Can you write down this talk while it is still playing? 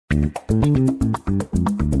This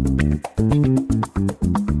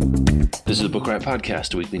is the Book Riot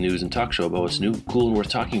Podcast, a weekly news and talk show about what's new, cool, and worth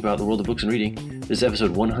talking about in the world of books and reading. This is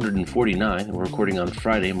episode 149, and we're recording on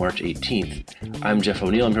Friday, March 18th. I'm Jeff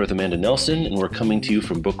O'Neill. I'm here with Amanda Nelson, and we're coming to you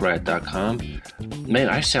from BookRiot.com. Man,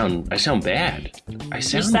 I sound bad. You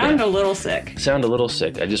sound a little sick. Sound a little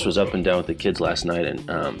sick. I just was up and down with the kids last night,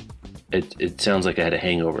 and it sounds like I had a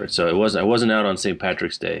hangover. So I wasn't out on St.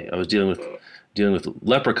 Patrick's Day. I was dealing with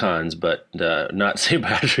leprechauns, but not St.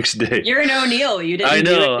 Patrick's Day. You're an O'Neill. You didn't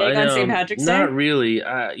do it big on St. Patrick's Day? Not really.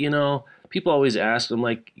 People always ask. I'm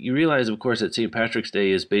like, you realize, of course, that St. Patrick's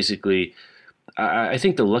Day is basically, I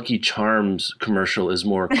think the Lucky Charms commercial is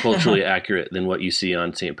more culturally accurate than what you see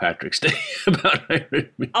on St. Patrick's Day about Iron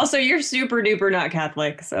Man. Also, you're super duper not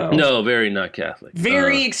Catholic, so. No, very not Catholic.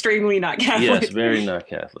 Very extremely not Catholic. Yes, very not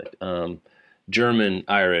Catholic. German,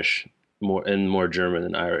 Irish. More German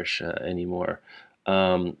than Irish anymore.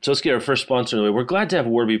 So let's get our first sponsor away. We're glad to have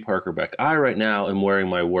Warby Parker back. I right now am wearing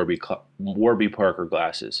my Warby Parker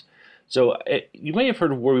glasses. So you may have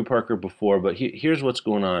heard of Warby Parker before, but here's what's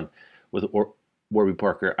going on with Warby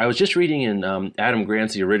Parker. I was just reading in Adam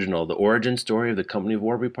Grant's The Original, the origin story of the company of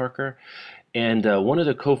Warby Parker. And one of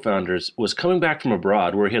the co-founders was coming back from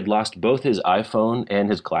abroad where he had lost both his iPhone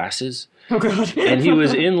and his glasses. Oh, God. And he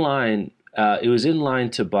was in line. It was in line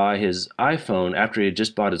to buy his iPhone after he had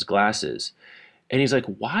just bought his glasses. And he's like,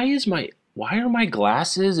 why are my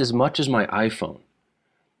glasses as much as my iPhone?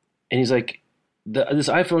 And he's like, this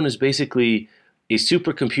iPhone is basically a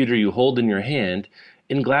supercomputer you hold in your hand,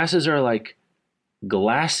 and glasses are like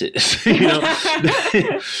glasses, that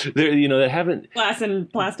haven't glass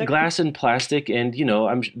and plastic, and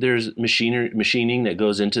there's machining that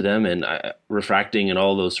goes into them, and refracting and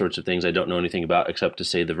all those sorts of things I don't know anything about except to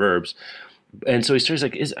say the verbs. And so he starts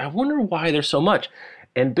like, I wonder why there's so much.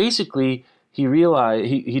 And basically he realized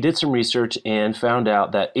he did some research and found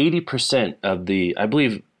out that 80% of the, I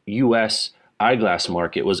believe, US eyeglass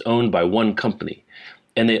market was owned by one company.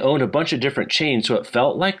 And they owned a bunch of different chains, so it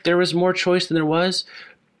felt like there was more choice than there was,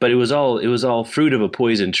 but it was all fruit of a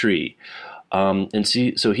poison tree. So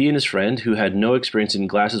he and his friend, who had no experience in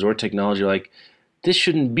glasses or technology, are like, this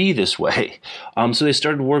shouldn't be this way. So they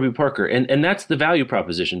started Warby Parker, and that's the value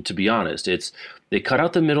proposition. To be honest, they cut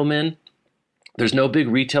out the middlemen. There's no big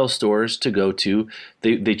retail stores to go to.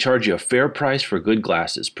 They charge you a fair price for good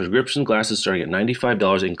glasses. Prescription glasses starting at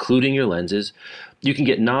 $95, including your lenses. You can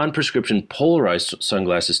get non-prescription polarized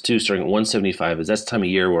sunglasses too, starting at $175. As that's the time of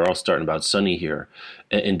year we're all starting about sunny here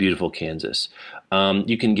in beautiful Kansas.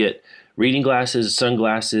 You can get reading glasses,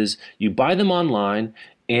 sunglasses. You buy them online.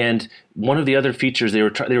 And one of the other features, they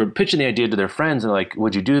were pitching the idea to their friends, and like,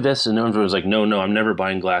 would you do this? And everyone was like, no, I'm never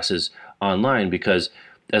buying glasses online, because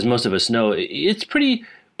as most of us know, it's pretty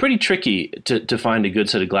tricky to find a good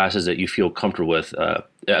set of glasses that you feel comfortable with.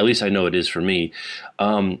 At least I know it is for me.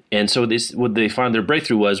 And so what they found their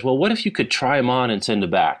breakthrough was, well, what if you could try them on and send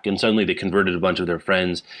them back? And suddenly they converted a bunch of their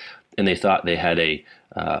friends, and they thought they had a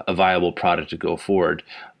viable product to go forward.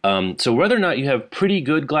 So whether or not you have pretty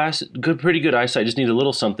good eyesight, just need a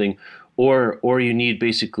little something, or you need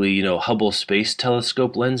basically, Hubble Space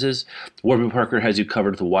Telescope lenses, Warby Parker has you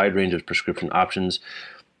covered with a wide range of prescription options.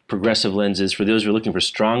 Progressive lenses, for those who are looking for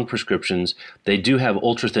strong prescriptions, they do have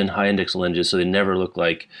ultra-thin high-index lenses, so they never look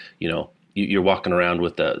like, you're walking around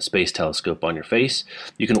with a space telescope on your face.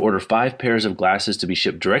 You can order 5 pairs of glasses to be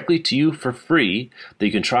shipped directly to you for free that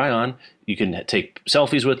you can try on. You can take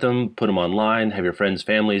selfies with them, put them online, have your friends,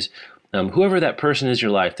 families, whoever that person is in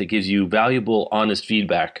your life that gives you valuable, honest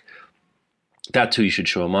feedback. That's who you should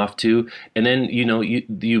show them off to. And then,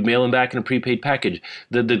 you mail them back in a prepaid package.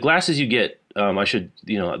 The glasses you get, they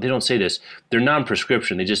don't say this, they're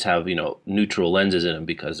non-prescription. They just have, neutral lenses in them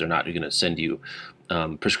because they're not going to send you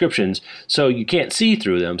prescriptions. So you can't see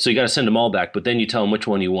through them. So you got to send them all back, but then you tell them which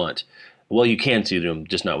one you want. Well, you can see them,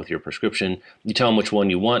 just not with your prescription. You tell them which one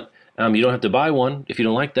you want. You don't have to buy one if you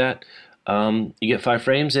don't like that. You get 5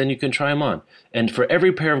 frames and you can try them on. And for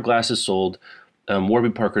every pair of glasses sold, Warby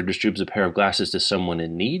Parker distributes a pair of glasses to someone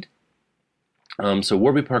in need. So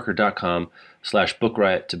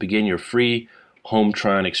warbyparker.com/bookriot to begin your free home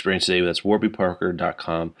try-on experience today. That's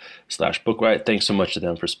warbyparker.com/bookriot. Thanks so much to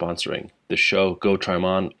them for sponsoring the show. Go try them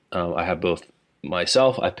on. I have both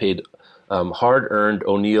myself. I paid hard-earned,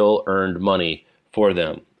 O'Neill-earned money for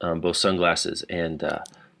them, both sunglasses and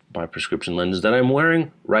my prescription lenses that I'm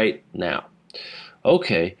wearing right now.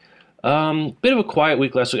 Okay. Bit of a quiet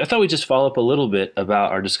week last week. I thought we'd just follow up a little bit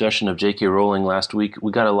about our discussion of J.K. Rowling last week.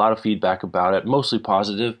 We got a lot of feedback about it, mostly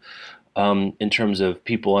positive, in terms of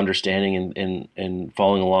people understanding and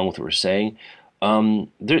following along with what we're saying.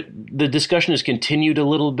 The discussion has continued a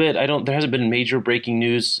little bit. There hasn't been major breaking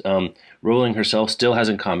news. Rowling herself still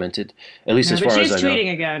hasn't commented, at least as far as I know. She's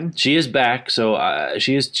tweeting again. She is back, so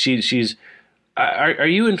she's. Are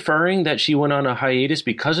you inferring that she went on a hiatus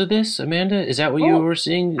because of this, Amanda? Is that what you were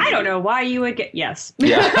seeing? I don't know why you would get yes.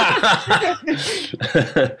 Yeah.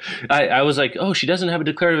 I was like, oh, she doesn't have a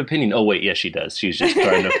declarative opinion. Oh, wait, yes, she does. She's just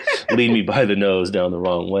trying to lead me by the nose down the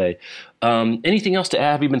wrong way. Anything else to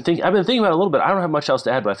add? I've been thinking about it a little bit. I don't have much else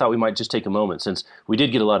to add, but I thought we might just take a moment since we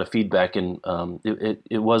did get a lot of feedback, and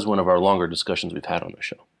it was one of our longer discussions we've had on the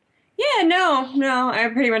show. Yeah, no, I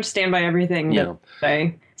pretty much stand by everything that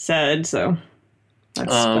I said, so...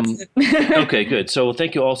 That's it. Okay, good. So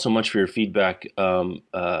thank you all so much for your feedback. The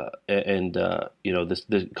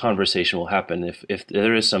conversation will happen. If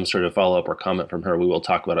there is some sort of follow-up or comment from her, we will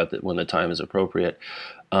talk about it when the time is appropriate.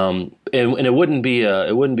 And it wouldn't be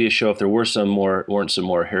a show if there weren't some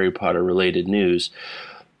more Harry Potter related news.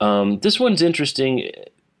 This one's interesting.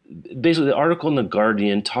 Basically, the article in The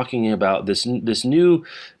Guardian talking about this new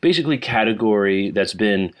basically category that's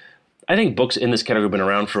been, I think books in this category have been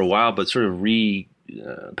around for a while, but sort of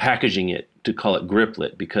packaging it to call it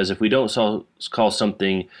griplit, because if we don't call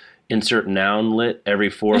something insert noun lit every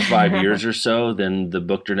 4 or 5 years or so, then the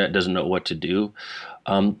Bookternet doesn't know what to do.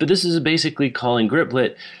 But this is basically calling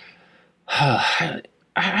griplit. I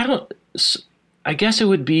guess it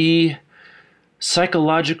would be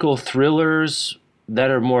psychological thrillers that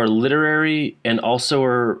are more literary and also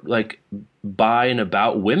are like by and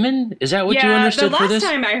about women. Is that what you understood for this? The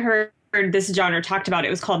last time I heard this genre talked about, it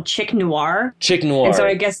was called chick noir. Chick noir. And so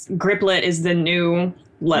I guess griplit is the new,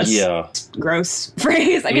 less gross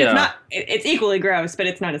phrase. I mean, it's equally gross, but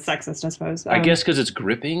it's not as sexist, I suppose. I guess because it's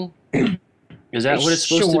gripping. Is that what it's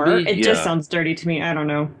supposed to be? It just sounds dirty to me. I don't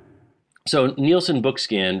know. So Nielsen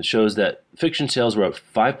BookScan shows that fiction sales were up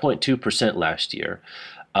 5.2% last year.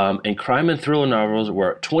 And crime and thriller novels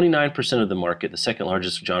were 29% of the market, the second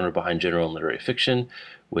largest genre behind general and literary fiction,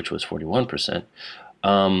 which was 41%.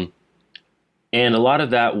 And a lot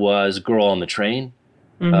of that was Girl on the Train,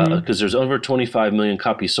 because there's over 25 million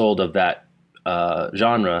copies sold of that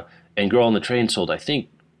genre, and Girl on the Train sold, I think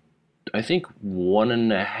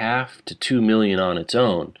 1.5 to 2 million on its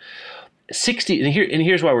own. 60, and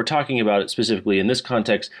here's why we're talking about it specifically in this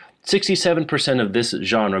context. 67% of this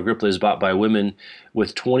genre, griplit, is bought by women,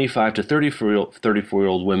 with 25 to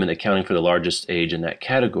 34-year-old women accounting for the largest age in that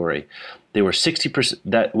category. They were 60%.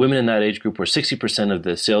 That women in that age group were 60% of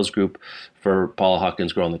the sales group for Paula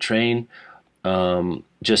Hawkins' Girl on the Train.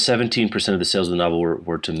 Just 17% of the sales of the novel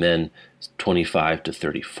were to men, 25 to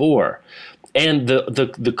 34. And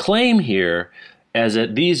the claim here is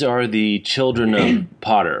that these are the children of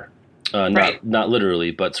Potter, not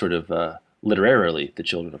literally, but sort of literarily the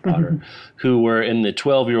children of Potter, who were in the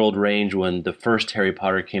 12-year-old range when the first Harry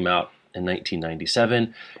Potter came out in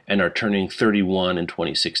 1997 and are turning 31 in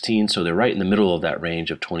 2016. So they're right in the middle of that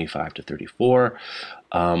range of 25 to 34.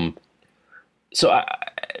 So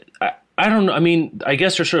I don't know. I mean, I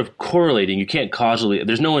guess they're sort of correlating. You can't causally.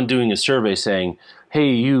 There's no one doing a survey saying, hey,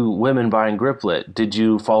 you women buying griplit, did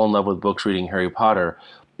you fall in love with books reading Harry Potter?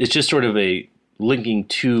 It's just sort of a linking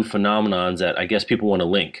two phenomenons that I guess people want to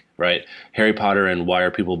link, right? Harry Potter and why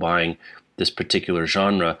are people buying this particular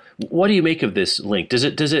genre? What do you make of this link? Does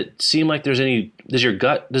it seem like does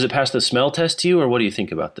it pass the smell test to you, or what do you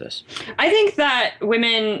think about this? I think that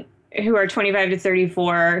women who are 25 to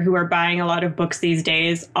 34 who are buying a lot of books these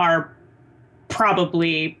days are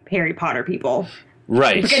probably Harry Potter people.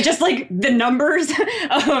 Right. Just like the numbers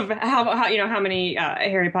of how many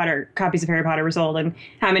Harry Potter copies of Harry Potter were sold and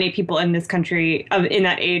how many people in this country in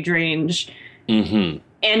that age range and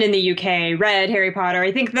in the UK read Harry Potter.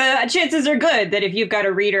 I think the chances are good that if you've got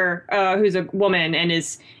a reader who's a woman and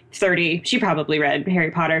is 30, she probably read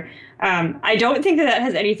Harry Potter. I don't think that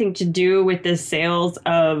has anything to do with the sales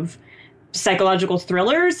of psychological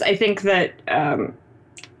thrillers. I think that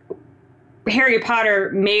Harry Potter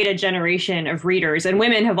made a generation of readers, and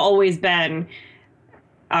women have always been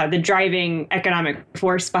the driving economic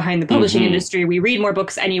force behind the publishing industry. We read more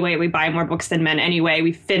books anyway. We buy more books than men anyway.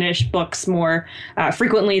 We finish books more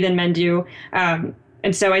frequently than men do. And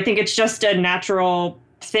so I think it's just a natural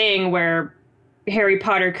thing where Harry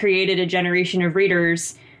Potter created a generation of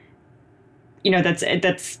readers,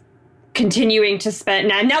 that's continuing to spend.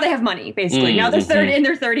 Now they have money, basically. Now they're in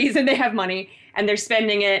their 30s and they have money, and they're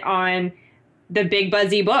spending it on the big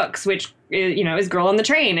buzzy books, which, is Girl on the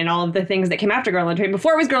Train and all of the things that came after Girl on the Train.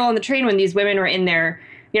 Before it was Girl on the Train, when these women were in their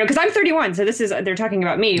because I'm 31, so they're talking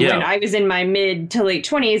about me. Yeah. When I was in my mid to late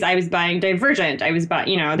 20s, I was buying Divergent. I was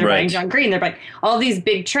buying, they're buying John Green. They're buying all these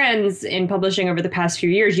big trends in publishing over the past few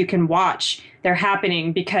years. You can watch they're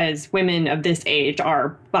happening because women of this age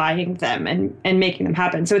are buying them and making them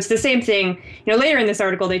happen. So it's the same thing. Later in this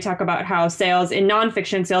article, they talk about how sales in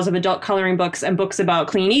nonfiction, sales of adult coloring books and books about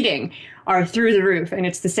clean eating are through the roof, and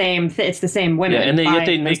it's the same women. Yeah, and yet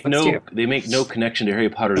they make no connection to Harry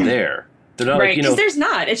Potter there. They're not right, because there's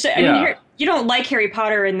not. It's just, I mean, you don't like Harry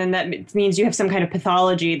Potter, and then that means you have some kind of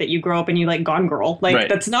pathology that you grow up and you like Gone Girl. Like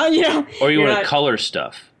that's not or you want to color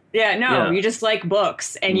stuff. Yeah, no, you just like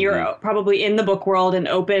books, and you're probably in the book world and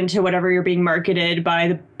open to whatever you're being marketed by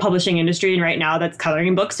the publishing industry. And right now, that's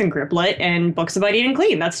coloring books and Griplit and books about eating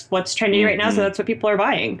clean. That's what's trending right now, so that's what people are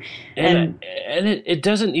buying. And it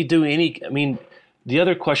doesn't do any. I mean, the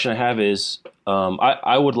other question I have is,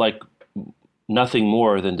 I would like nothing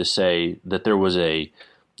more than to say that there was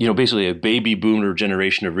basically a baby boomer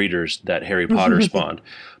generation of readers that Harry Potter spawned.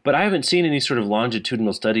 But I haven't seen any sort of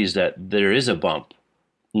longitudinal studies that there is a bump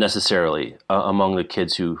necessarily among the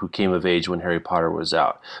kids who came of age when Harry Potter was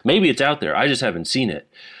out. Maybe it's out there. I just haven't seen it.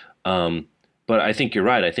 But I think you're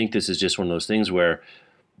right. I think this is just one of those things where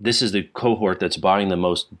this is the cohort that's buying the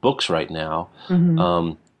most books right now.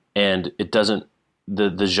 And it doesn't,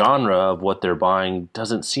 the genre of what they're buying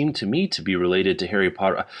doesn't seem to me to be related to Harry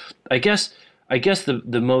Potter. I guess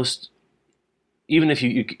the most, even if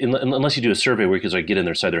unless you do a survey where you can get in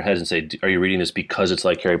their side their heads and say, are you reading this because it's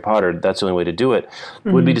like Harry Potter? That's the only way to do it,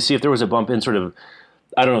 would be to see if there was a bump in sort of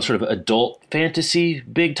adult fantasy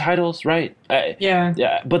big titles, right?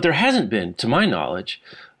 Yeah. But there hasn't been, to my knowledge.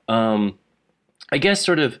 I guess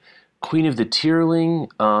sort of Queen of the Tearling,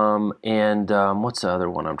 and what's the other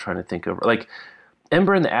one I'm trying to think of? Like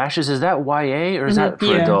Ember and the Ashes, is that YA or is that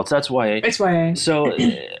for adults? That's YA. It's YA. So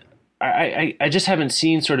I just haven't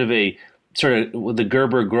seen sort of the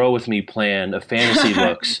Gerber Grow With Me plan of fantasy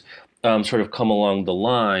books sort of come along the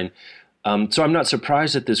line. So I'm not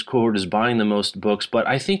surprised that this cohort is buying the most books, but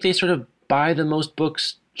I think they sort of buy the most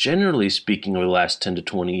books, generally speaking, over the last 10 to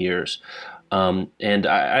 20 years. And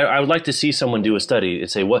I would like to see someone do a study and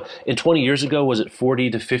say, what, in 20 years ago, was it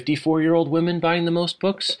 40 to 54-year-old women buying the most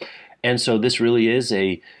books? And so this really is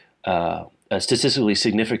a statistically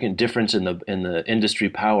significant difference in the industry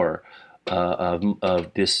power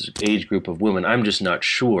of this age group of women. I'm just not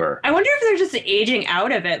sure. I wonder if they're just aging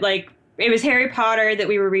out of it. Like, it was Harry Potter that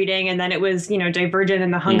we were reading, and then it was, Divergent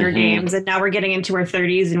and the Hunger Games, and now we're getting into our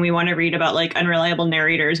 30s and we want to read about like unreliable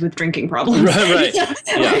narrators with drinking problems. Right.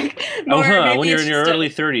 When you're in your early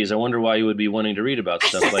 30s, I wonder why you would be wanting to read about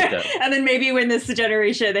stuff like that. And then maybe when this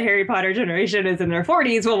generation, the Harry Potter generation, is in their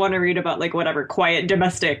 40s, we'll want to read about like whatever quiet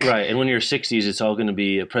domestic. Right, and when you're 60s, it's all going to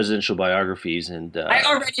be presidential biographies. And I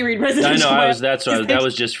already read presidential. I know. That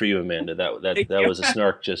was just for you, Amanda. That was a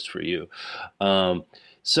snark just for you.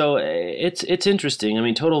 So it's interesting. I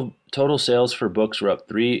mean, total sales for books were up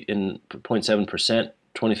 3.7%,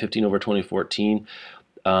 2015 over 2014,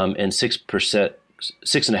 and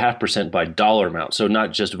 6.5% by dollar amount. So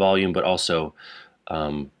not just volume, but also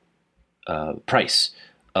price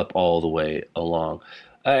up all the way along.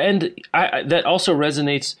 And that also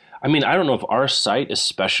resonates. I mean, I don't know if our site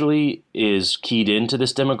especially is keyed into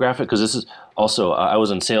this demographic, because this is also, I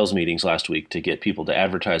was in sales meetings last week to get people to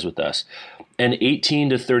advertise with us. And 18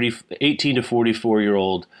 to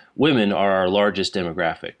 44-year-old women are our largest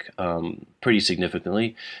demographic, pretty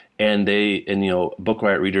significantly. And Book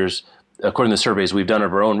Riot readers, according to the surveys we've done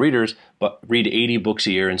of our own readers, but read 80 books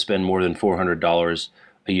a year and spend more than $400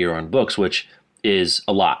 a year on books, which is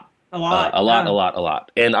a lot. A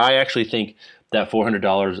lot. And I actually think that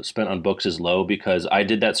 $400 spent on books is low, because I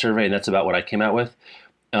did that survey and that's about what I came out with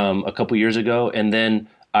a couple years ago. And then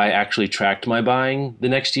I actually tracked my buying the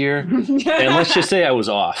next year, and let's just say I was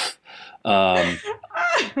off. And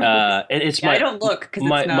it's I don't look, because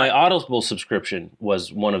my Audible subscription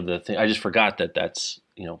was one of the things. I just forgot that's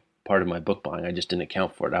part of my book buying. I just didn't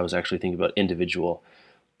account for it. I was actually thinking about individual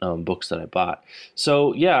books that I bought.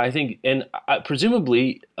 So yeah, I think, and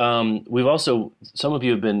presumably we've also, some of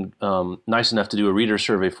you have been nice enough to do a reader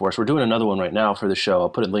survey for us. We're doing another one right now for the show. I'll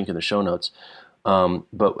put a link in the show notes.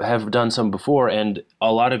 But have done some before, and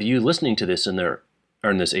a lot of you listening to this are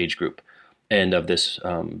in this age group and of this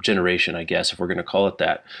generation, I guess, if we're going to call it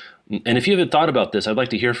that. And if you haven't thought about this, I'd like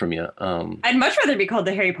to hear from you. I'd much rather be called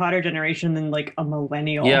the Harry Potter generation than like a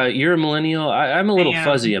millennial. Yeah, you're a millennial. I'm a little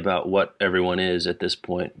fuzzy about what everyone is at this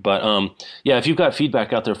point. But yeah, if you've got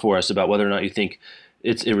feedback out there for us about whether or not you think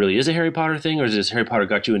it really is a Harry Potter thing, or has Harry Potter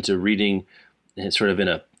got you into reading sort of in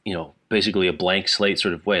a basically a blank slate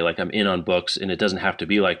sort of way. Like I'm in on books, and it doesn't have to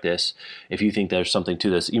be like this. If you think there's something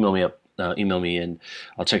to this, email me, and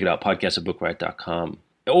I'll check it out. podcast@bookriot.com.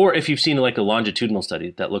 Or if you've seen like a longitudinal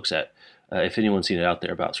study that looks at, if anyone's seen it out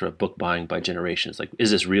there about sort of book buying by generations, like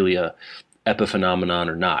is this really a epiphenomenon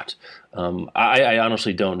or not? I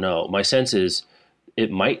honestly don't know. My sense is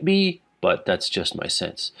it might be, but that's just my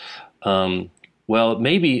sense. Well,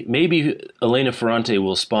 maybe Elena Ferrante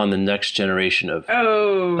will spawn the next generation of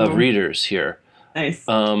readers here. Nice.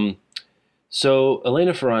 So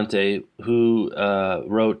Elena Ferrante, who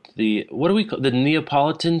wrote the the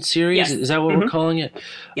Neapolitan series? Yes. Is that what we're calling it?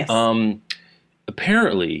 Yes.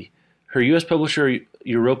 Apparently, her U.S. publisher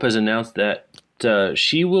Europa has announced that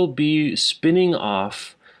she will be spinning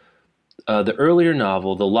off the earlier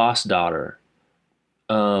novel, The Lost Daughter,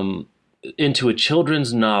 into a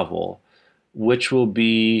children's novel, which will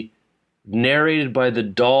be narrated by the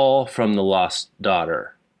doll from The Lost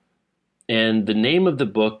Daughter. And the name of the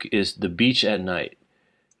book is The Beach at Night,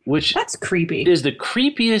 which that's creepy. Is the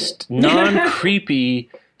creepiest non-creepy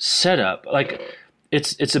setup. Like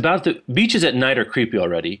it's about the beaches at night are creepy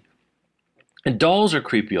already, and dolls are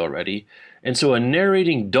creepy already. And so a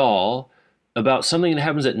narrating doll about something that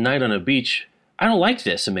happens at night on a beach. I don't like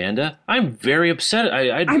this, Amanda. I'm very upset.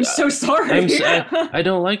 I'm so sorry. I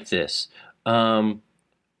don't like this. Not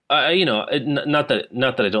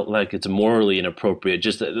that I don't like it's morally inappropriate.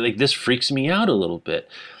 Just that, like, this freaks me out a little bit.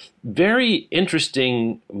 Very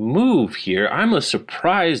interesting move here. I'm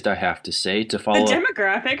surprised, I have to say, to follow. The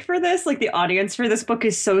demographic for this, like the audience for this book,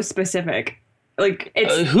 is so specific. Like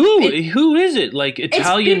it's who is it? Like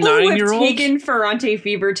Italian 9-year-olds? It's people who have taken Ferrante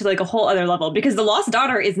fever to like a whole other level, because The Lost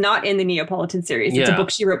Daughter is not in the Neapolitan series. It's a book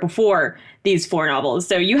she wrote before these 4 novels.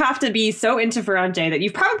 So you have to be so into Ferrante that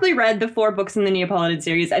you've probably read the 4 books in the Neapolitan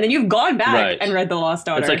series, and then you've gone back and read The Lost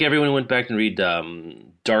Daughter. It's like everyone went back and read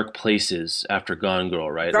Dark Places after Gone Girl,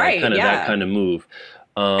 right? Right, that kind of move.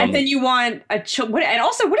 And then you want what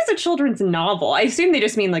is a children's novel? I assume they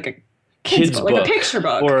just mean like a kids book, like a picture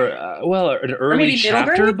book, or an early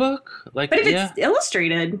chapter book. Like, but if it's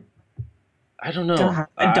illustrated, I don't know.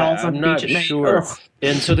 I'm not sure.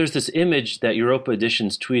 And so there's this image that Europa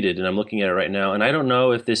Editions tweeted, and I'm looking at it right now, and I don't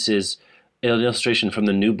know if this is an illustration from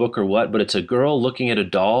the new book or what, but it's a girl looking at a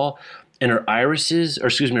doll, and her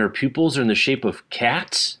her pupils are in the shape of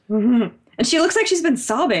cats. Mm-hmm. And she looks like she's been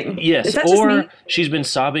sobbing. Yes, or she's been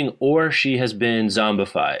sobbing, or she has been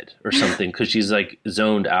zombified or something, because she's like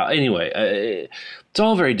zoned out. Anyway, it's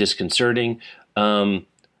all very disconcerting. But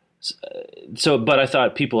I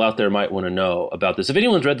thought people out there might want to know about this. If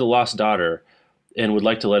anyone's read The Lost Daughter and would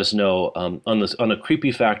like to let us know on a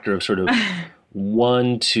creepy factor of sort of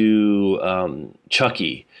 1 to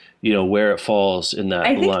Chucky, where it falls in that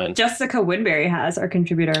line. I think Jessica Woodbury has, our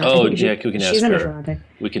contributor. Oh, yeah, we can ask her.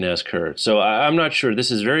 We can ask her. So I'm not sure.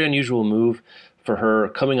 This is a very unusual move for her,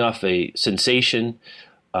 coming off a sensation.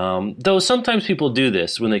 Though sometimes people do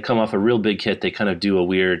this when they come off a real big hit. They kind of do a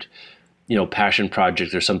weird, passion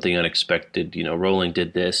project or something unexpected. Rowling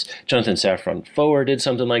did this. Jonathan Safran Foer did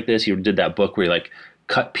something like this. He did that book where he like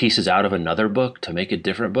cut pieces out of another book to make a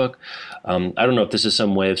different book. I don't know if this is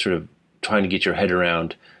some way of sort of trying to get your head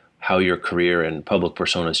around how your career and public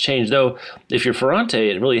persona has changed. Though, if you're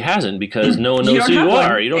Ferrante, it really hasn't, because no one knows who you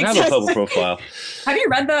are. You don't have a public profile. Have you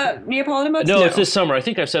read the Neapolitan books? No, it's this summer. I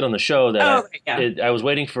think I've said on the show that I was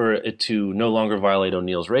waiting for it to no longer violate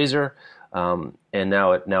O'Neill's razor, and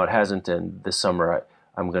now it hasn't. And this summer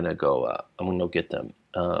I'm gonna go. I'm gonna go get them.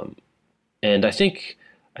 And I think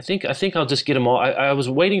I'll just get them all. I was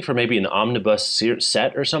waiting for maybe an omnibus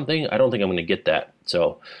set or something. I don't think I'm gonna get that.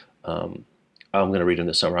 So. I'm going to read them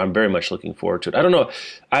this summer. I'm very much looking forward to it. I don't know.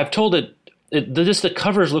 I've told the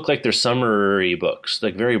covers look like they're summery books,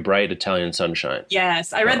 like very bright Italian sunshine.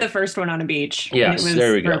 Yes, I read the first one on a beach. Yes,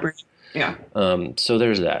 there we go. Yeah. So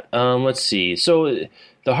there's that. Let's see. So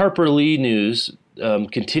the Harper Lee news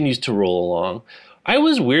continues to roll along. I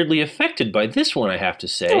was weirdly affected by this one, I have to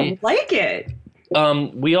say. I don't like it.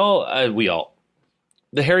 We all,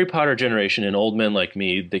 the Harry Potter generation and old men like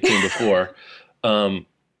me that came before,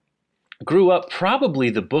 grew up,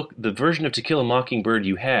 probably the version of To Kill a Mockingbird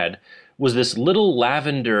you had was this little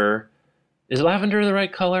lavender. Is lavender the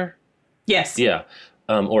right color? Yes. Yeah.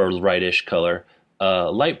 Or rightish color.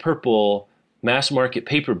 Light purple mass market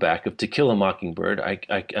paperback of To Kill a Mockingbird.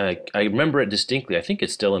 I remember it distinctly. I think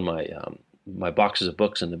it's still in my boxes of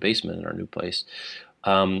books in the basement in our new place.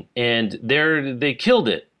 And they killed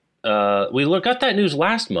it. We got that news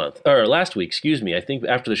last week, excuse me. I think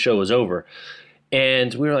after the show was over.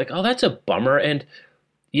 And we were like, oh, that's a bummer. And,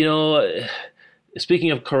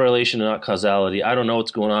 speaking of correlation and not causality, I don't know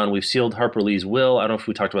what's going on. We've sealed Harper Lee's will. I don't know if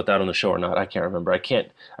we talked about that on the show or not. I can't remember.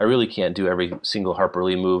 I really can't do every single Harper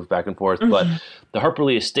Lee move back and forth. But the Harper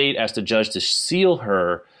Lee estate asked the judge to seal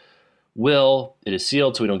her will. It is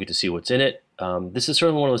sealed, so we don't get to see what's in it. This is sort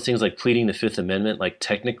of one of those things like pleading the Fifth Amendment. Like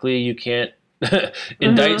technically you can't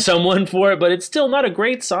indict someone for it, but it's still not a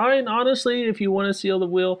great sign, honestly, if you want to seal the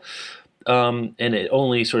will. And it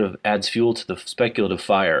only sort of adds fuel to the speculative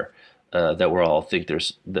fire that we all think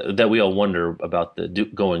that we all wonder about the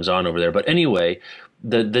goings on over there. But anyway,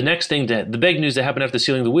 the next thing, the big news that happened after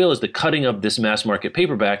sealing the will is the cutting of this mass market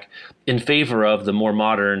paperback in favor of the more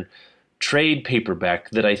modern trade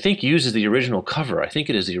paperback that I think uses the original cover. I think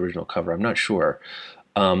it is the original cover. I'm not sure.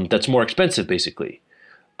 That's more expensive, basically.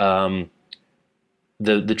 The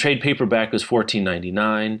trade paperback was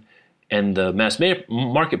 $14.99, and the mass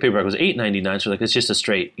market paperback was $8.99. So like it's just a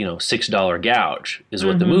straight, $6 gouge is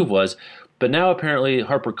what the move was. But now apparently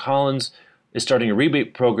HarperCollins is starting a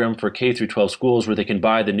rebate program for K through 12 schools where they can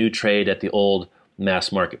buy the new trade at the old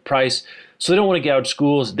mass market price. So they don't want to gouge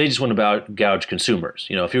schools. They just want to gouge consumers.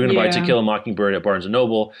 If you're going to buy To Kill a Mockingbird at Barnes &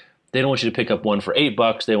 Noble, they don't want you to pick up one for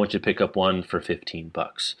 $8. They want you to pick up one for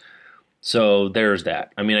 $15. So there's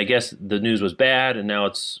that. I mean, I guess the news was bad, and now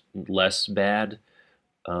it's less bad.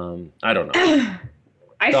 I don't know.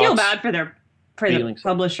 I feel bad for the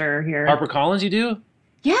publisher here. HarperCollins, you do?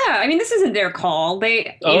 Yeah, I mean, this isn't their call.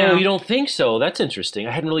 You don't think so? That's interesting.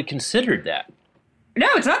 I hadn't really considered that. No,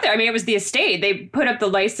 it's not there. I mean, it was the estate. They put up the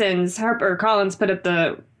license. HarperCollins put up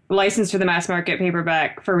the license for the mass market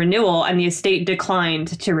paperback for renewal, and the estate declined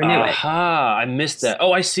to renew it. Aha, I missed that.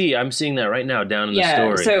 Oh, I see. I'm seeing that right now down in the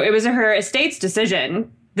story. So it was her estate's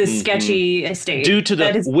decision, the sketchy estate. Due to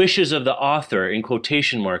the wishes of the author, in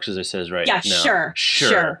quotation marks, as it says right now.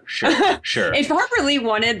 Sure. If Harper Lee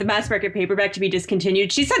wanted the mass market paperback to be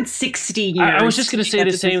discontinued, she's had 60 years. I was just going to say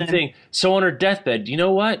the same thing. So on her deathbed, you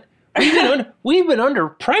know what? We've been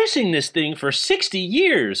underpricing this thing for 60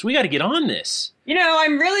 years. We got to get on this.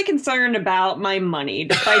 I'm really concerned about my money,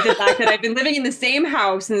 despite the fact that I've been living in the same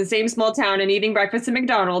house in the same small town and eating breakfast at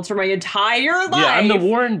McDonald's for my entire life. Yeah, I'm the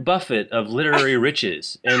Warren Buffett of literary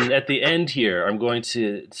riches. And at the end here, I'm going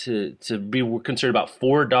to be concerned about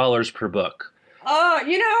 $4 per book.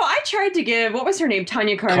 I tried to give, what was her name?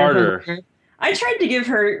 Tanya Carter. I tried to give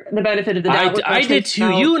her the benefit of the doubt. I did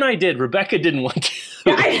too. You and I did. Rebecca didn't want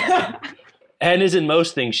to. And as in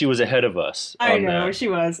most things, she was ahead of us. I know, she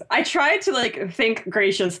was. I tried to think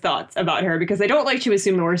gracious thoughts about her because I don't like to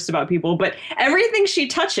assume the worst about people, but everything she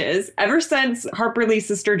touches, ever since Harper Lee's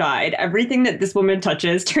sister died, everything that this woman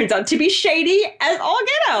touches turns out to be shady as all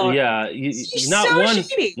get out. Yeah.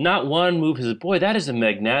 Shady. Not one move is, boy, that is a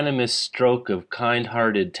magnanimous stroke of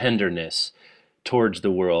kind-hearted tenderness towards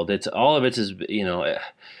the world. It's all of it is,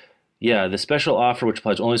 the special offer, which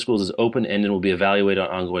applies to only schools, is open-ended and will be evaluated on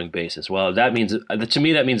an ongoing basis. Well, that means, to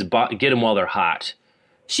me, get them while they're hot.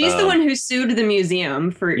 She's the one who sued the museum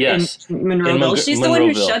in Monroeville. She's the one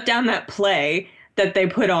who shut down that play that they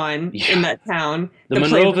put on in that town. The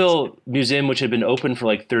Monroeville Museum, which had been open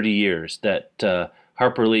for 30 years, that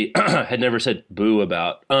Harper Lee had never said boo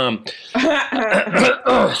about.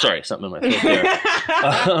 Sorry, something in my throat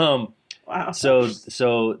there. Wow. So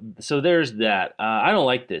there's that. I don't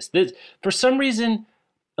like this. For some reason,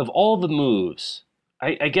 of all the moves,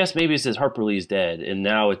 I guess maybe it says Harper Lee's dead, and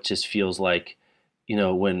now it just feels like,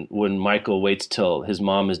 when Michael waits till his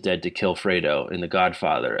mom is dead to kill Fredo in The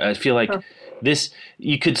Godfather. I feel like this,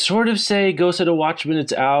 you could sort of say Ghost of the Watchman,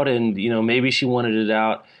 it's out, and maybe she wanted it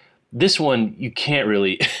out. This one, you can't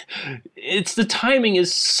really. The timing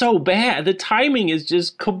is so bad. The timing is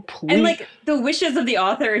just complete. And the wishes of the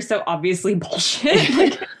author are so obviously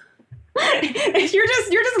bullshit. You're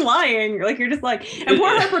just lying. You're just like, and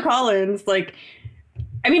poor HarperCollins.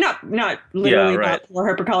 I mean, not literally not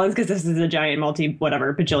poor HarperCollins, because this is a giant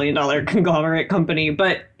bajillion-dollar conglomerate company,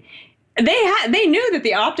 but they knew that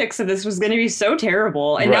the optics of this was going to be so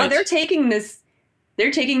terrible, and now they're taking this. They're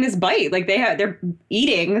taking this bite. They're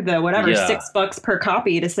eating the $6 per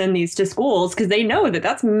copy to send these to schools because they know that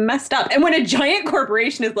that's messed up. And when a giant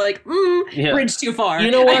corporation is bridge too far. You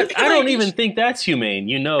know what? I don't even think that's humane.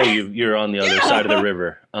 You're on the other side of the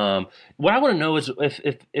river. What I want to know is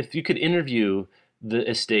if you could interview the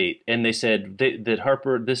estate and they said that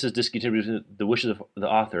Harper, this is discontinued the wishes of the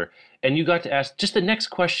author, and you got to ask just the next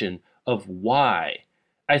question of why,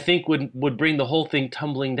 I think would bring the whole thing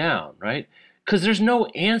tumbling down, right? Because there's no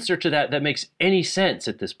answer to that makes any sense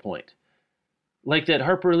at this point. That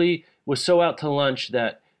Harper Lee was so out to lunch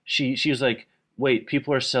that she was like, wait,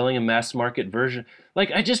 people are selling a mass market version.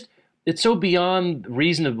 It's so beyond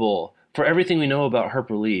reasonable for everything we know about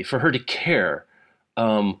Harper Lee, for her to care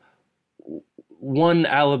one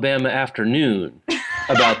Alabama afternoon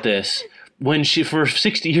about this when she, for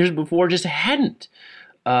 60 years before, just hadn't.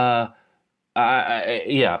 Yeah.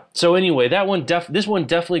 So anyway, this one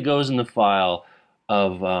definitely goes in the file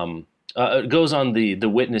of goes on the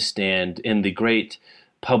witness stand in the great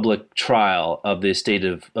public trial of the estate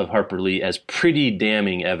of Harper Lee as pretty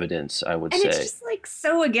damning evidence, I would say. And it's just like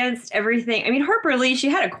so against everything. I mean, Harper Lee, she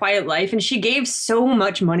had a quiet life and she gave so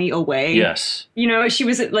much money away. Yes. You know, she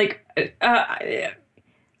was like,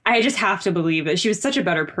 I just have to believe that she was such a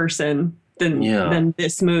better person than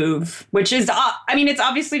this move, which is, I mean, it's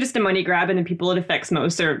obviously just a money grab, and the people it affects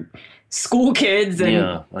most are school kids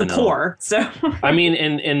and the poor. So I mean,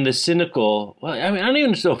 and the cynical, well, I mean, I don't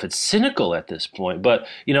even know if it's cynical at this point, but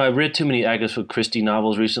you know, I've read too many Agatha Christie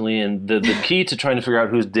novels recently, and the key to trying to figure out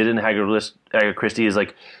who did in Agatha Christie is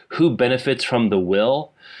like who benefits from the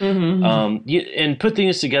will. Mm-hmm. And put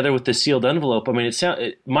things together with the sealed envelope. I mean,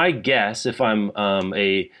 my guess, if I'm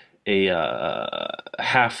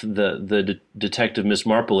half the detective Miss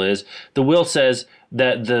Marple is, the will says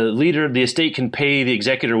that the leader of the estate can pay the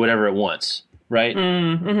executor whatever it wants, right?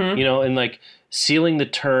 Mm-hmm. You know, and like sealing the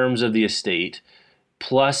terms of the estate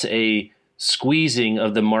plus a squeezing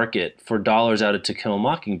of the market for dollars out of To Kill a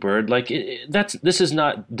Mockingbird, like this is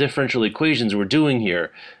not differential equations we're doing here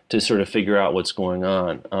to sort of figure out what's going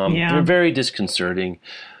on. They're very disconcerting.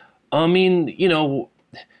 I mean, you know,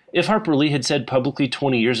 if Harper Lee had said publicly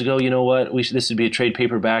 20 years ago, you know what, this would be a trade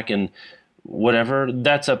paperback and whatever,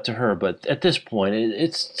 that's up to her. But at this point,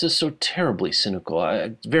 it's just so terribly cynical.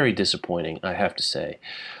 Very disappointing, I have to say.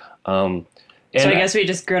 So I guess we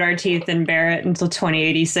just grit our teeth and bear it until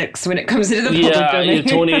 2086 when it comes into the public domain. Yeah,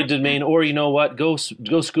 2080 domain. Or you know what, go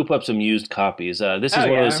scoop up some used copies. This is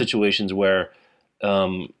one of those situations where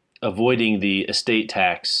avoiding the estate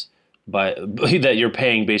tax that you're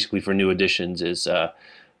paying basically for new editions is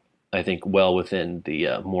I think well within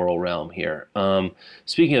the moral realm here.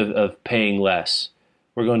 Speaking of paying less,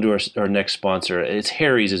 we're going to our next sponsor. It's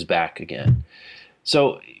Harry's is back again.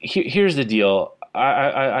 So here's the deal.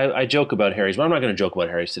 I joke about Harry's, but I'm not going to joke about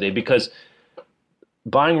Harry's today because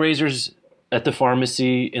buying razors at the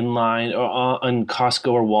pharmacy, in line, or on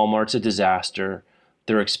Costco or Walmart's a disaster.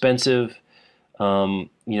 They're expensive. You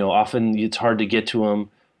know, often it's hard to get to them.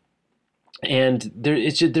 And they're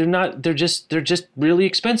just really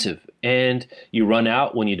expensive, and you run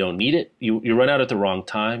out when you don't need it. You run out at the wrong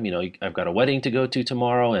time. You know, I've got a wedding to go to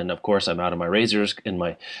tomorrow, and of course I'm out of my razors, and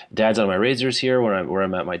my dad's out of my razors here where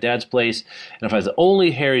I'm at my dad's place. And if I was the only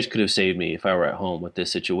Harry's could have saved me if I were at home with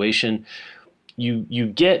this situation. You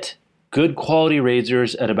get good quality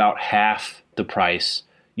razors at about half the price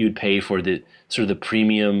you'd pay for the sort of the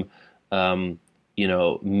premium,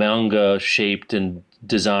 manga shaped and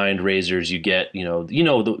designed razors you get, you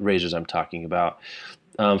know the razors I'm talking about.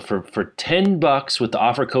 For $10 with the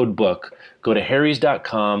offer code BOOK, go to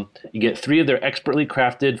harrys.com. You get 3 of their expertly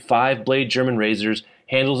crafted 5-blade German razors,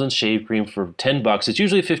 handles and shave cream for $10. It's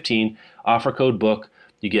usually $15. Offer code BOOK.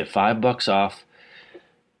 You get $5 off.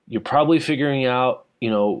 You're probably figuring out, you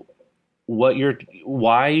know,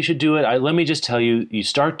 why you should do it. Let me just tell you, you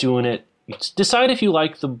start doing it. You decide if you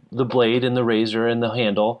like the blade and the razor and the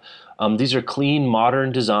handle. These are clean,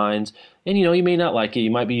 modern designs, and you know you may not like it. You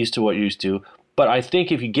might be used to what you're used to, but I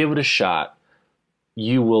think if you give it a shot,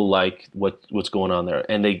 you will like what's going on there.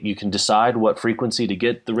 And you can decide what frequency to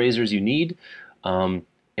get the razors you need, and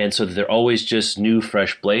so that they're always just new,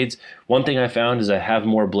 fresh blades. One thing I found is I have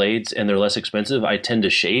more blades and they're less expensive. I tend to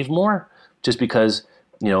shave more, just because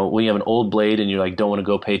you know when you have an old blade and you like don't want to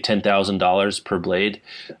go pay $10,000 per blade,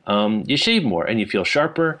 you shave more and you feel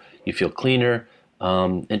sharper, you feel cleaner.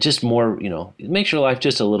 And just more, you know, it makes your life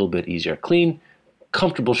just a little bit easier. Clean,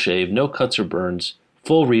 comfortable shave, no cuts or burns,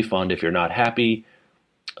 full refund if you're not happy.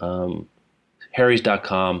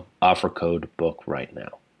 Harrys.com, offer code BOOK right now.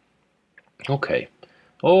 Okay.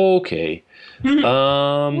 Moneyball!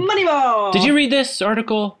 Did you read this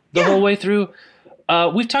article the whole way through?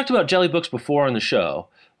 We've talked about jelly books before on the show.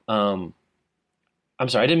 I'm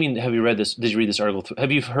sorry, I didn't mean, have you read this? Did you read this article?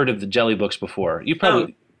 Have you heard of the jelly books before? You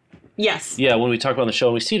probably... Yes. Yeah, when we talk about on the show,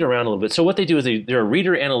 and we see it around a little bit. So what they do is they're a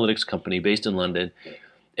reader analytics company based in London.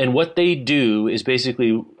 And what they do is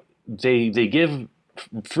basically they give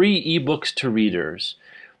free ebooks to readers.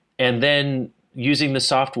 And then using the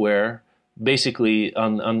software, basically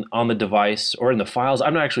on the device or in the files.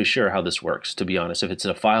 I'm not actually sure how this works, to be honest, if it's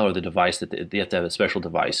a file or the device that they have to have a special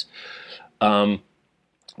device.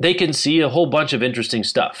 They can see a whole bunch of interesting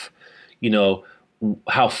stuff. You know,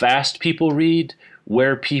 how fast people read,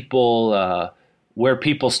 where people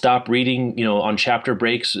stop reading, you know, on chapter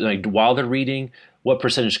breaks, like while they're reading, what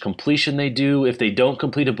percentage completion they do, if they don't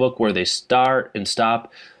complete a book, where they start and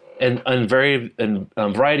stop, and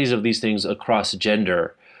varieties of these things across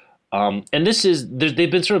gender. And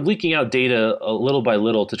they've been sort of leaking out data a little by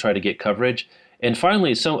little to try to get coverage. And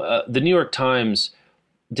finally, the New York Times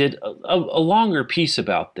did a longer piece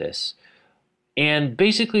about this. And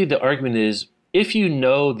basically the argument is, if you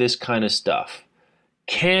know this kind of stuff,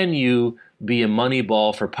 can you be a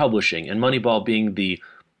Moneyball for publishing? And Moneyball being the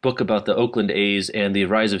book about the Oakland A's and the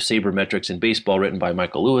rise of sabermetrics in baseball, written by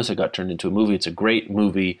Michael Lewis. It got turned into a movie. It's a great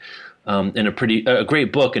movie, and a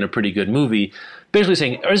great book and a pretty good movie. Basically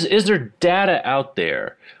saying, is there data out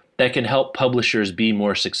there that can help publishers be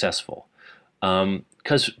more successful?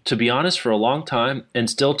 Because to be honest, for a long time, and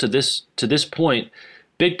still to this point,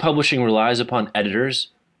 big publishing relies upon editors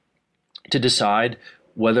to decide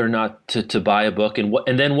whether or not to buy a book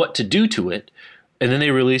and then what to do to it. And then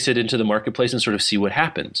they release it into the marketplace and sort of see what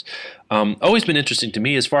happens. Always been interesting to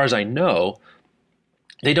me, as far as I know,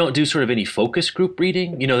 they don't do sort of any focus group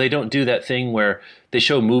reading. They don't do that thing where they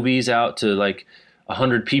show movies out to like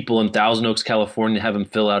 100 people in Thousand Oaks, California, have them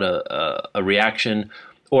fill out a reaction,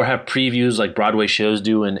 or have previews like Broadway shows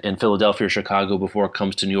do in Philadelphia or Chicago before it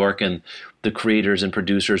comes to New York, and the creators and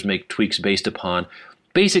producers make tweaks based upon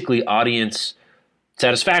basically audience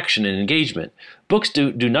satisfaction and engagement. Books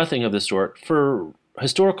do nothing of the sort, for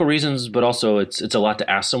historical reasons, but also it's a lot to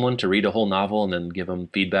ask someone to read a whole novel and then give them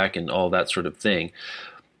feedback and all that sort of thing.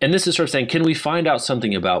 And this is sort of saying, can we find out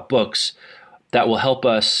something about books that will help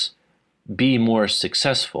us be more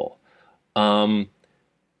successful? And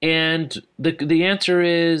the answer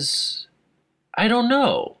is, I don't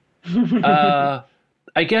know.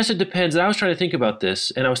 I guess it depends. And I was trying to think about this,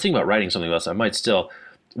 and I was thinking about writing something else. I might still.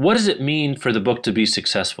 What does it mean for the book to be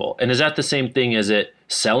successful? And is that the same thing as it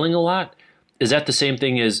selling a lot? Is that the same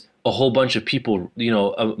thing as a whole bunch of people,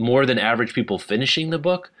 more than average people finishing the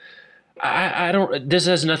book? I don't. This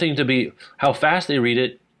has nothing to be how fast they read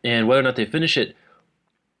it and whether or not they finish it.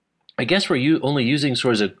 I guess we're only using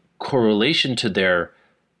sort of as a correlation to their,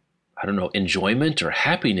 enjoyment or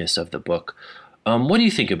happiness of the book. What do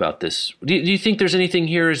you think about this? Do you think there's anything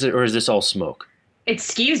here, or is this all smoke? It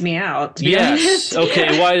skews me out, to be honest.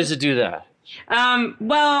 Okay. Why does it do that?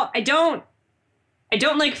 Well, I don't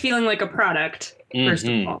like feeling like a product, first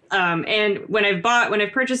of all. And when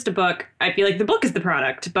I've purchased a book, I feel like the book is the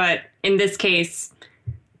product. But in this case,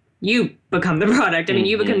 you become the product. I mean,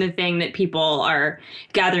 you become the thing that people are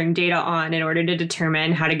gathering data on in order to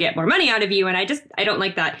determine how to get more money out of you. And I don't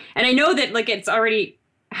like that. And I know that, like, it's already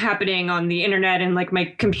happening on the internet, and like my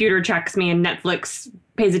computer checks me, and Netflix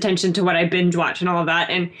pays attention to what I binge watch and all of that.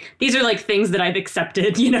 And these are like things that I've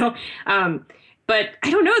accepted, but I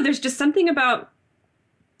don't know. There's just something about,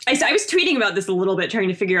 I was tweeting about this a little bit, trying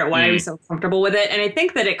to figure out why I was so comfortable with it. And I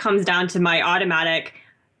think that it comes down to my automatic,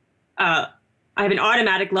 I have an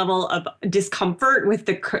automatic level of discomfort with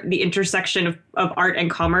the intersection of art and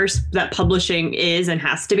commerce that publishing is and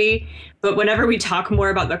has to be. But whenever we talk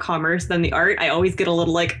more about the commerce than the art, I always get a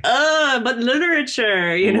little like, but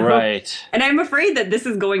literature, Right. And I'm afraid that this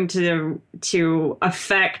is going to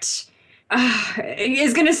affect,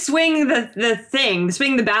 is going to swing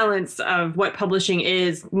the balance of what publishing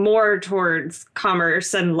is more towards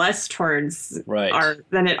commerce and less towards art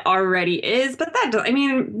than it already is. But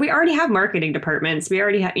we already have marketing departments. We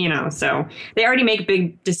already have, so they already make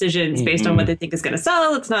big decisions based on what they think is going to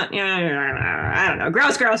sell. It's not, I don't know,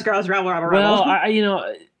 grouse, rabble. Well, I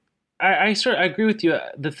agree with you.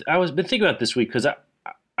 I was been thinking about this week because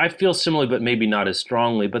I feel similarly, but maybe not as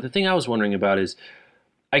strongly. But the thing I was wondering about is,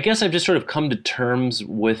 I guess I've just sort of come to terms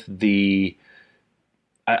with the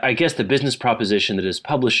business proposition that is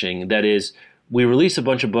publishing. That is, we release a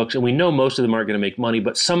bunch of books and we know most of them aren't going to make money,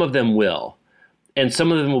 but some of them will. And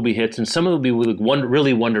some of them will be hits, and some of them will be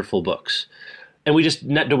really wonderful books. And we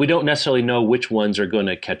don't necessarily know which ones are going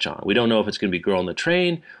to catch on. We don't know if it's going to be Girl on the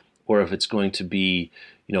Train, or if it's going to be,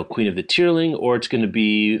 Queen of the Tearling, or it's going to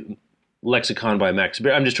be Lexicon by Max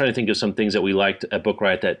Baer. I'm just trying to think of some things that we liked at Book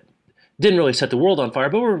Riot that didn't really set the world on fire,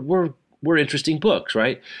 but were interesting books,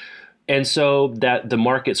 right? And so that the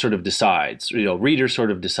market sort of decides, readers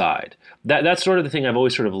sort of decide. That's sort of the thing I've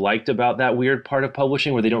always sort of liked about that weird part of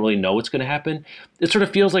publishing, where they don't really know what's going to happen. It sort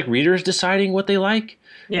of feels like readers deciding what they like,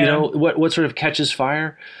 what sort of catches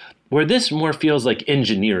fire. Where this more feels like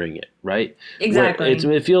engineering it, right? Exactly.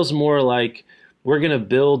 It feels more like we're going to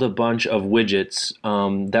build a bunch of widgets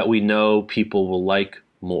that we know people will like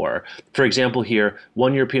more. For example, here,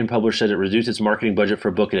 one European publisher said it reduced its marketing budget for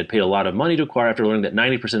a book it had paid a lot of money to acquire after learning that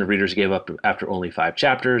 90% of readers gave up after only 5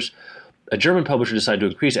 chapters. A German publisher decided to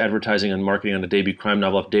increase advertising and marketing on a debut crime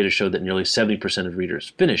novel if data showed that nearly 70% of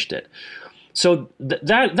readers finished it. So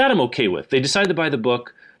that I'm okay with. They decide to buy the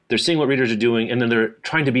book. They're seeing what readers are doing, and then they're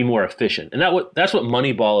trying to be more efficient. And that's what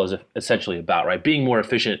Moneyball is essentially about, right? Being more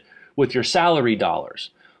efficient with your salary dollars.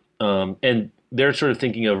 And they're sort of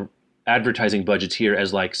thinking of advertising budgets here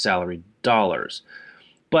as like salary dollars.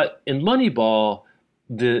 But in Moneyball,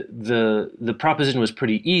 the proposition was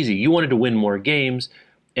pretty easy. You wanted to win more games,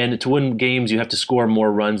 and to win games, you have to score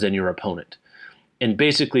more runs than your opponent. And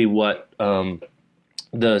basically what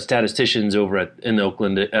the statisticians over in the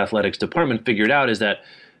Oakland Athletics department figured out is that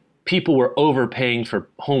people were overpaying for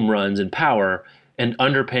home runs and power and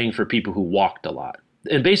underpaying for people who walked a lot.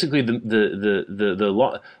 And basically,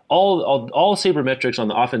 all sabermetrics on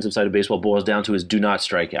the offensive side of baseball boils down to is do not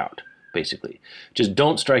strike out. Basically, just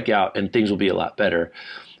don't strike out, and things will be a lot better.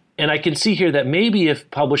 And I can see here that maybe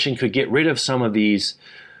if publishing could get rid of some of these,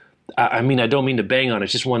 I mean, I don't mean to bang on it,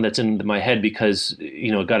 it's just one that's in my head because,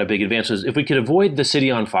 it got a big advance. Was if we could avoid the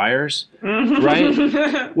city on fires,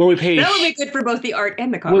 right? Where we pay that would be good for both the art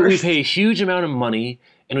and the commerce. Where we pay a huge amount of money,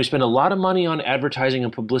 and we spend a lot of money on advertising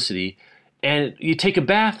and publicity, and you take a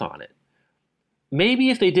bath on it. Maybe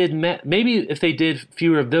if they did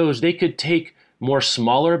fewer of those, they could take more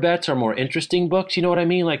smaller bets or more interesting books. You know what I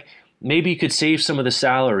mean? Like maybe you could save some of the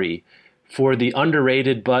salary for the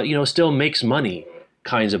underrated, but still makes money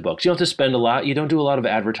kinds of books. You don't have to spend a lot. You don't do a lot of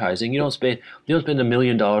advertising. You don't spend $1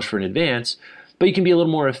 million for an advance, but you can be a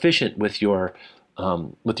little more efficient with your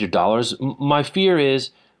dollars. My fear is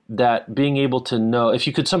that being able to know, if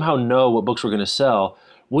you could somehow know what books were going to sell,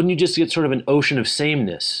 wouldn't you just get sort of an ocean of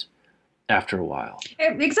sameness after a while?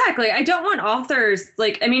 Exactly. I don't want authors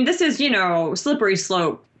this is, slippery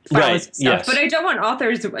slope right. stuff, yes. But I don't want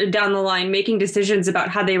authors down the line making decisions about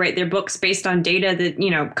how they write their books based on data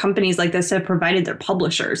that, companies like this have provided their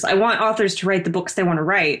publishers. I want authors to write the books they want to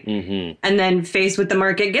write and then face what the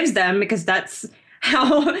market gives them, because that's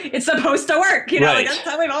how it's supposed to work. Right. That's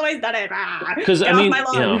how we've always done it. Because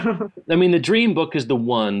the dream book is the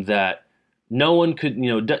one that no one could,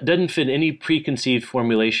 doesn't fit any preconceived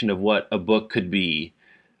formulation of what a book could be.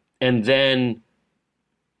 And then,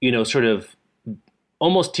 sort of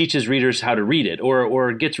almost teaches readers how to read it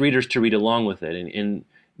or gets readers to read along with it and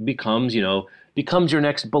becomes your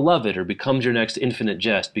next Beloved or becomes your next Infinite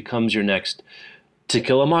Jest, becomes your next To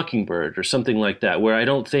Kill a Mockingbird or something like that, where I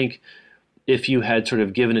don't think if you had sort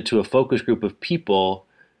of given it to a focus group of people,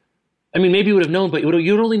 I mean, maybe you would have known, but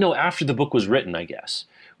you'd only know after the book was written, I guess.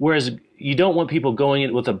 Whereas you don't want people going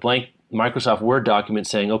in with a blank Microsoft Word document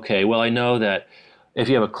saying, okay, well, I know that if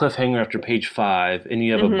you have a cliffhanger after page 5 and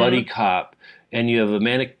you have a buddy cop and you have a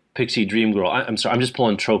manic pixie dream girl, I'm sorry, I'm just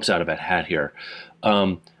pulling tropes out of a hat here,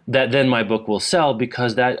 that then my book will sell,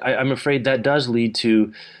 because I'm afraid that does lead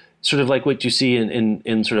to sort of like what you see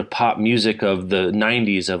in sort of pop music of the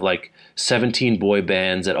 90s of like 17 boy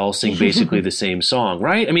bands that all sing basically the same song,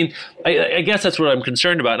 right? I mean, I guess that's what I'm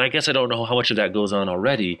concerned about, and I guess I don't know how much of that goes on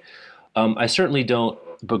already. I certainly don't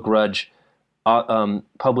begrudge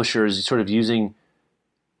publishers sort of using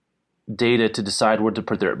data to decide where to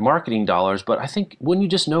put their marketing dollars, but I think wouldn't you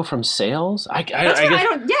just know from sales?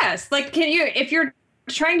 Yes. Like, if you're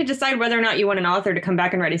trying to decide whether or not you want an author to come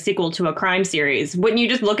back and write a sequel to a crime series, wouldn't you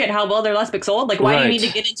just look at how well their last book sold? Like, why do you need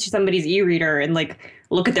to get into somebody's e-reader and like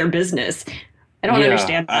look at their business? I don't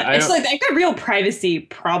understand that. I've got real privacy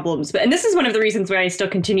problems, and this is one of the reasons why I still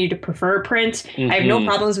continue to prefer print. I have no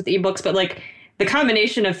problems with ebooks, but like the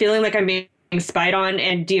combination of feeling like I'm being spied on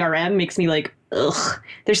and DRM makes me like, ugh.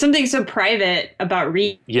 There's something so private about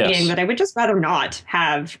reading that I would just rather not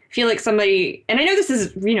feel like somebody, and I know this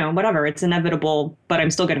is, whatever, it's inevitable, but I'm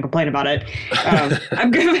still going to complain about it.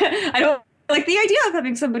 I don't like the idea of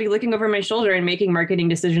having somebody looking over my shoulder and making marketing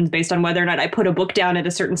decisions based on whether or not I put a book down at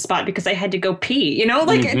a certain spot because I had to go pee,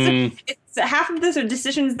 it's half of this are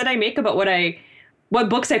decisions that I make about what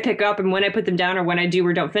books I pick up and when I put them down or when I do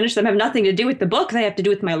or don't finish them have nothing to do with the book. They have to do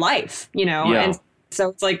with my life, and so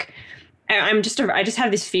it's like, I just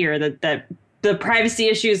have this fear that the privacy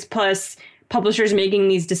issues plus publishers making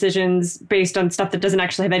these decisions based on stuff that doesn't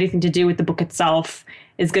actually have anything to do with the book itself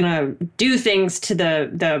is going to do things to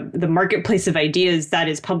the marketplace of ideas that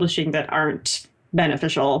is publishing that aren't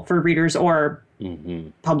beneficial for readers or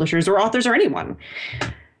publishers or authors or anyone.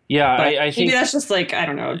 Yeah, I think maybe that's just like, I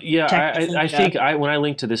don't know. Yeah, I think when I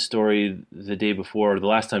linked to this story the day before, the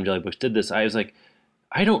last time Jelly Books did this, I was like,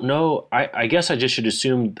 I don't know. I guess I just should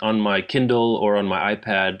assume on my Kindle or on my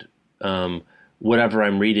iPad, whatever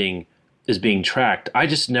I'm reading is being tracked. I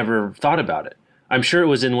just never thought about it. I'm sure it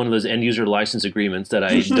was in one of those end user license agreements that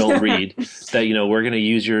I don't read that, we're going to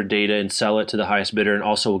use your data and sell it to the highest bidder, and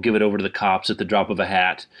also we'll give it over to the cops at the drop of a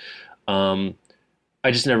hat.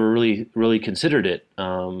 I just never really considered it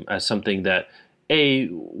as something that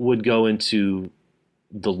would go into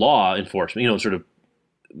the law enforcement, sort of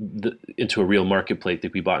into a real marketplace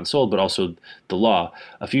that we bought and sold, but also the law.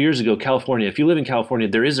 A few years ago, California, if you live in California,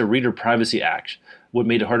 there is a Reader Privacy Act, what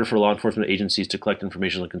made it harder for law enforcement agencies to collect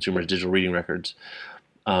information on consumers' digital reading records.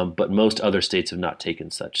 But most other states have not taken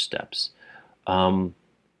such steps. I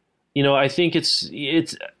think it's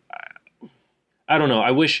I don't know.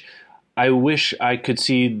 I wish I could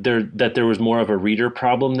see that there was more of a reader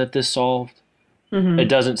problem that this solved. Mm-hmm. It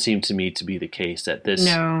doesn't seem to me to be the case that this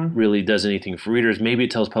really does anything for readers. Maybe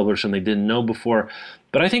it tells publishers something they didn't know before,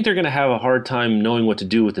 but I think they're going to have a hard time knowing what to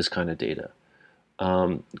do with this kind of data.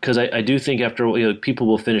 Because I do think after people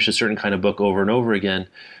will finish a certain kind of book over and over again,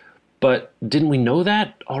 but didn't we know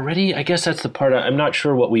that already? I guess that's the part I'm not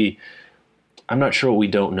sure what we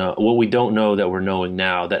don't know. What we don't know that we're knowing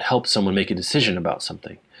now that helps someone make a decision about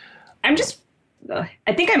something.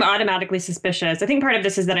 I think I'm automatically suspicious. I think part of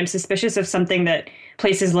this is that I'm suspicious of something that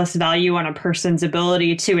places less value on a person's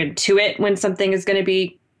ability to intuit when something is going to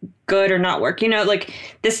be good or not work. Like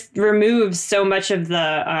this removes so much of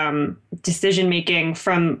the decision making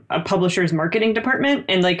from a publisher's marketing department.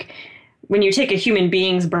 And like when you take a human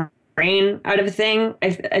being's brain out of a thing,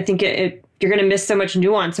 I think you're going to miss so much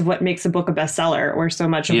nuance of what makes a book a bestseller or so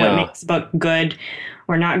much of what makes a book good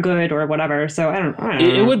or not good or whatever. So I don't know.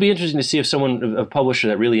 It would be interesting to see if a publisher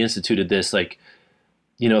that really instituted this, like,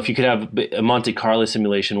 if you could have a Monte Carlo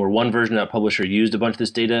simulation where one version of that publisher used a bunch of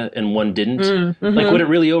this data and one didn't, mm-hmm. like, would it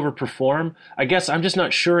really overperform? I guess I'm just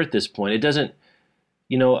not sure at this point. It doesn't,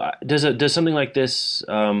 does something like this,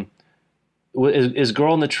 is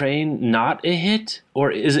Girl on the Train not a hit,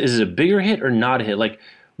 or is it a bigger hit or not a hit? Like,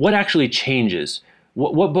 what actually changes?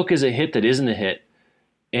 What book is a hit that isn't a hit?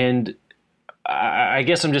 And I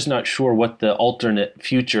guess I'm just not sure what the alternate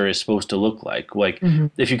future is supposed to look like. Like, mm-hmm.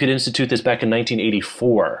 if you could institute this back in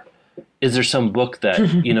 1984, is there some book that,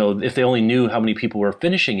 if they only knew how many people were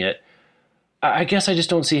finishing it, I guess I just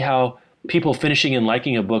don't see how people finishing and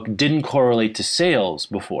liking a book didn't correlate to sales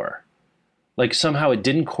before. Like, somehow it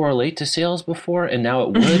didn't correlate to sales before, and now it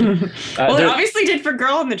would. Well, it obviously did for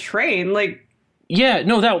Girl on the Train. Like, yeah,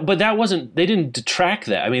 no, that wasn't. They didn't track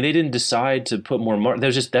that. I mean, they didn't decide to put more.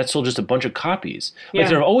 That's still just a bunch of copies. Like,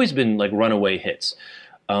 there have always been like runaway hits,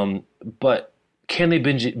 but can they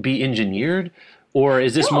be engineered, or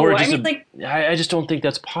is this more just? I just don't think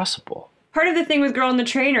that's possible. Part of the thing with Girl on the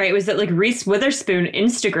Train, right, was that like Reese Witherspoon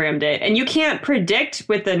Instagrammed it, and you can't predict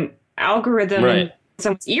with an algorithm. Right.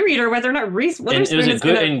 Someone's e-reader whether or not Reese Witherspoon is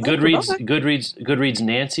good. And Goodreads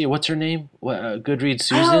Nancy, what's her name? Goodreads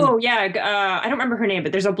Susan? Oh, yeah. I don't remember her name,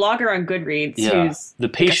 but there's a blogger on Goodreads who's the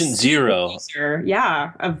Patient Zero.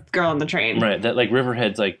 Of Girl on the Train. Right. That like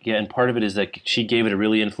Riverhead's like, and part of it is that she gave it a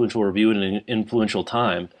really influential review in an influential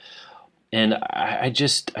time. And I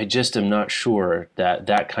just am not sure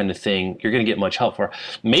that kind of thing you're going to get much help for.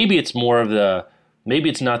 Maybe it's more of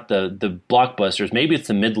maybe it's not the blockbusters. Maybe it's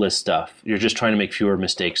the mid-list stuff. You're just trying to make fewer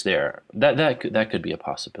mistakes there. That could be a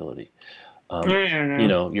possibility.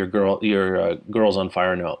 Your Girls on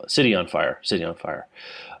Fire, no, City on Fire.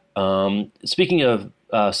 Speaking of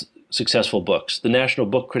successful books, the National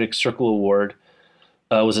Book Critics Circle Award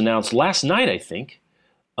was announced last night, I think.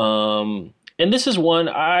 And this is one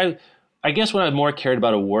I guess when I more cared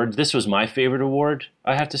about awards, this was my favorite award,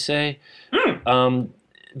 I have to say.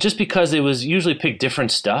 Just because it was usually pick different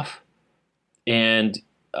stuff, and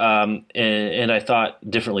I thought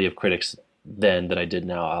differently of critics then than I did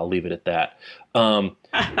now. I'll leave it at that.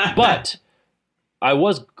 But I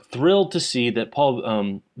was thrilled to see that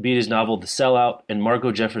Paul Beatty's novel *The Sellout* and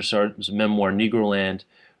Margot Jefferson's memoir *Negroland*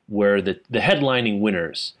 were the headlining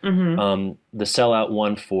winners. Mm-hmm. *The Sellout*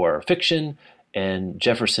 won for fiction, and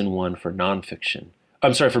Jefferson won for nonfiction.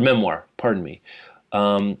 I'm sorry, for memoir. Pardon me.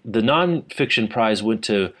 The nonfiction prize went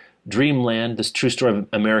to Dreamland, This True Story of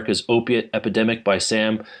America's Opiate Epidemic by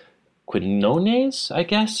Sam Quinones, I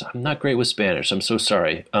guess. I'm not great with Spanish. I'm so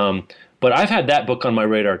sorry. But I've had that book on my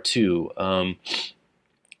radar too,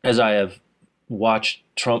 as I have watched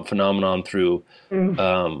Trump phenomenon through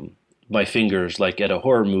my fingers, like at a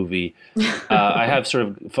horror movie. I have sort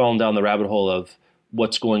of fallen down the rabbit hole of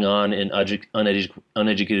what's going on in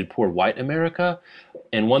uneducated poor white America.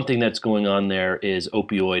 And one thing that's going on there is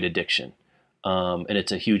opioid addiction. And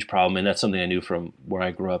it's a huge problem. And that's something I knew from where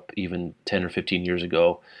I grew up even 10 or 15 years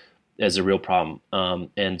ago as a real problem.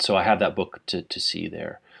 And so I have that book to see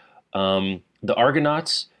there. The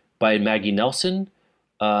Argonauts by Maggie Nelson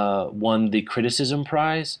won the Criticism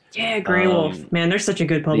Prize. Yeah, Grey Wolf. Man, they're such a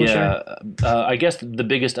good publisher. Yeah, I guess the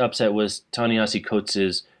biggest upset was Ta-Nehisi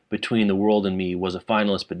Coates' Between the World and Me was a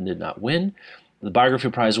finalist but did not win. The biography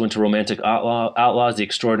prize went to Romantic Outlaws, The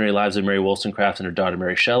Extraordinary Lives of Mary Wollstonecraft and her daughter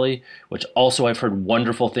Mary Shelley, which also I've heard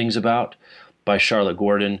wonderful things about, by Charlotte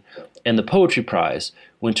Gordon. And the poetry prize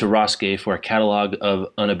went to Ross Gay for A Catalog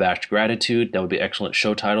of Unabashed Gratitude. That would be an excellent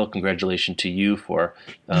show title. Congratulations to you for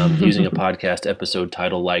using a podcast episode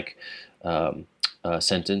title like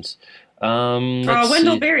sentence.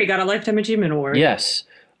 Wendell Berry got a Lifetime Achievement Award. Yes.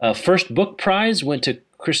 First book prize went to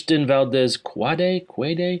Kristen Valdez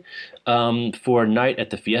Quade for Night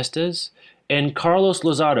at the Fiestas. And Carlos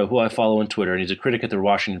Lozado, who I follow on Twitter, and he's a critic at the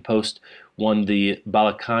Washington Post, won the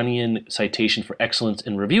Balakanian Citation for Excellence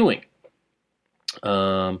in Reviewing.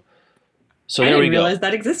 So there we go. I didn't realize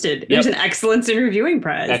that existed. There's an Excellence in Reviewing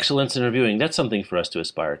prize. Excellence in Reviewing. That's something for us to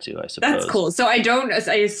aspire to, I suppose. That's cool. So I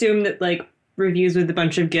assume that like reviews with a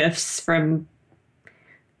bunch of GIFs from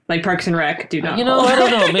like Parks and Rec do not. I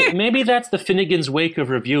don't know. Maybe that's the Finnegan's Wake of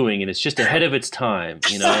reviewing, and it's just ahead of its time,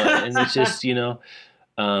 and it's just,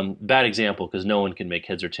 bad example because no one can make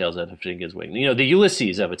heads or tails out of Finnegan's Wake. The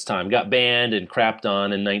Ulysses of its time got banned and crapped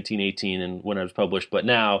on in 1918 and when it was published, but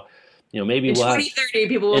now, maybe in we'll 2030,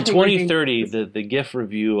 people will. In 2030, the GIF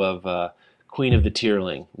review of Queen of the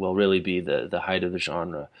Tierling will really be the height of the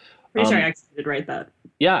genre. Pretty sure I actually did write that.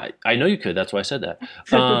 Yeah, I know you could. That's why I said that.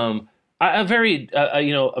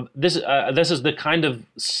 This is the kind of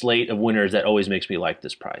slate of winners that always makes me like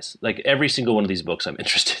this prize. Like every single one of these books I'm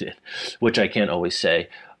interested in, which I can't always say.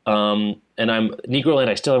 And Negroland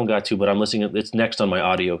I still haven't got to, but I'm listening. It's next on my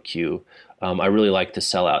audio queue. I really like The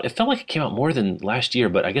Sellout. It felt like it came out more than last year,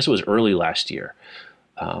 but I guess it was early last year.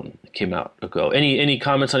 It came out ago. Any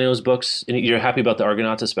comments on any of those books? You're happy about the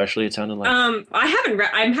Argonauts, especially? It sounded like. I haven't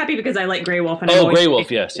read. I'm happy because I like Grey Wolf. And Grey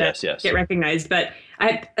Wolf. Yes. Get recognized, but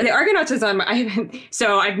the Argonauts is on.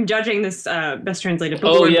 So I'm judging this best translated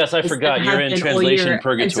book. Oh yes, I forgot. You're in translation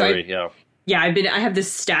purgatory. Yeah, I have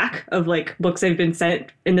this stack of like books I've been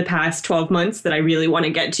sent in the past 12 months that I really want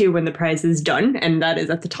to get to when the prize is done, and that is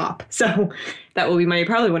at the top. So that will be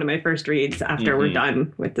probably one of my first reads after we're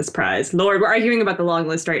done with this prize. Lord, we're arguing about the long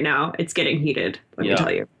list right now. It's getting heated, let me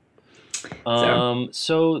tell you.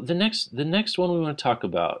 So the next one we want to talk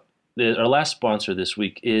about, our last sponsor this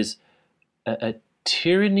week is a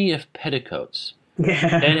Tyranny of Petticoats.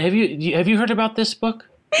 Yeah. And have you heard about this book?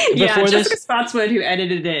 Yeah, Jessica Spotswood, who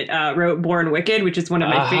edited it, wrote Born Wicked, which is one of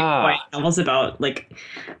my favorite white novels about like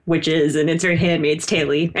witches, and it's very Handmaid's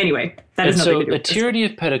Tale-y. Anyway, that is nothing to do with this. A Tyranny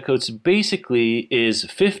of Petticoats basically is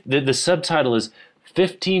the subtitle is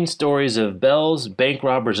 15 stories of belles, bank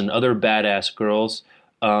robbers, and other badass girls.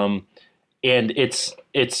 And it's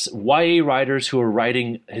YA writers who are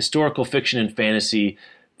writing historical fiction and fantasy,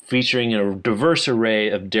 featuring a diverse array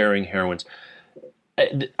of daring heroines.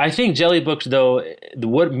 I think Jelly Books, though,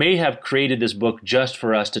 what may have created this book just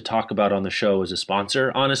for us to talk about on the show as a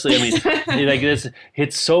sponsor. Honestly, I mean, like this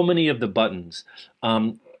hits so many of the buttons.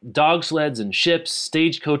 Dog sleds and ships,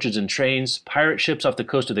 stagecoaches and trains, pirate ships off the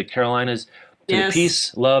coast of the Carolinas, to the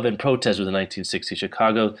peace, love, and protest of the 1960s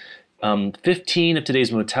Chicago. 15 of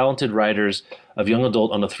today's most talented writers of young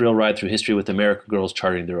adult on a thrill ride through history with American girls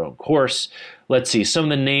charting their own course. Let's see, some of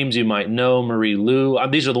the names you might know: Marie Lu.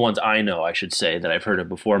 These are the ones I know, I should say, that I've heard of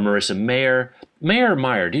before. Marissa Mayer.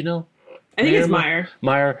 Meyer, do you know? I think it's Meyer.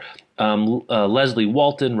 Meyer. Leslie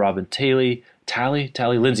Walton, Robin Talley,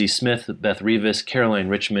 Lindsay Smith, Beth Revis, Caroline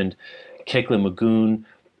Richmond, Caitlin Magoon,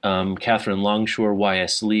 Catherine Longshore,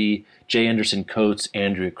 Y.S. Lee, J. Anderson Coates,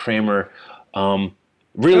 Andrea Kramer.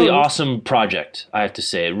 Really awesome project, I have to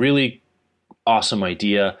say. Really awesome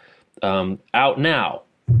idea. Out now.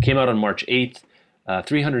 Came out on March 8th.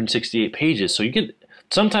 368 pages. So you get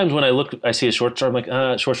sometimes when I see a short story, I'm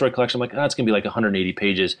like, short story collection, I'm like, it's going to be like 180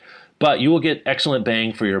 pages. But you will get excellent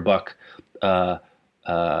bang for your buck for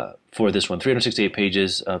this one. 368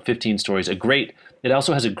 pages, 15 stories. It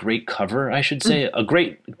also has a great cover, I should say. A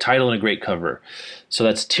great title and a great cover. So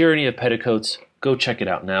that's Tyranny of Petticoats. Go check it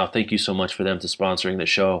out now. Thank you so much for them to sponsoring the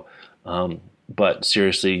show. But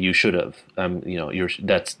seriously, you should have.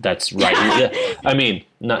 That's right. I mean,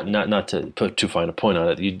 not to put too fine a point on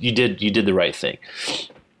it. You did the right thing.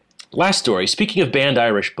 Last story. Speaking of banned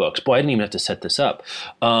Irish books, boy, I didn't even have to set this up.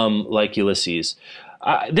 Like Ulysses,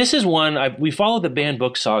 this is one we followed the banned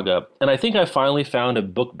book saga, and I think I finally found a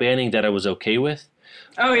book banning that I was okay with.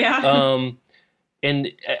 Oh yeah.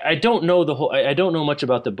 And I don't know I don't know much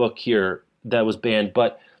about the book here that was banned,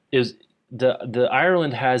 but the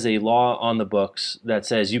Ireland has a law on the books that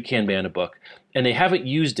says you can ban a book, and they haven't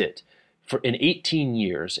used it in 18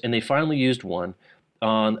 years, and they finally used one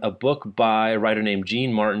on a book by a writer named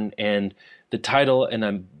Jean Martin, and the title,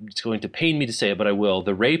 and it's going to pain me to say it, but I will,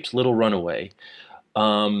 The Raped Little Runaway.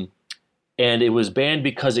 And and it was banned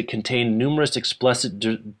because it contained numerous explicit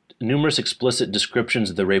descriptions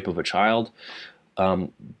of the rape of a child. The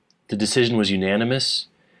decision was unanimous,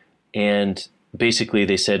 and basically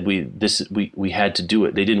they said we had to do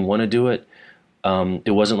it. They didn't want to do it.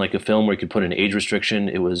 It wasn't like a film where you could put an age restriction.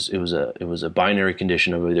 It was a binary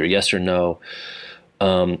condition of either yes or no.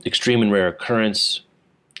 Extreme and rare occurrence,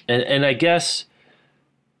 and I guess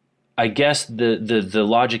the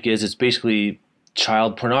logic is it's basically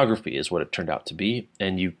child pornography is what it turned out to be,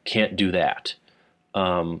 and you can't do that.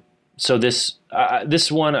 So this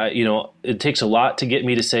one, it takes a lot to get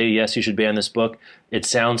me to say yes, you should ban this book. It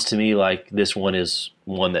sounds to me like this one is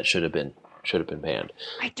one that should have been banned.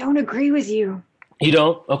 I don't agree with you. You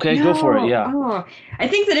don't? Okay, No. go for it. Yeah. Oh, I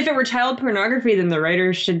think that if it were child pornography, then the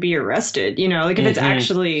writers should be arrested. Like if it's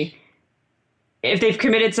actually, if they've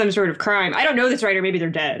committed some sort of crime. I don't know this writer. Maybe they're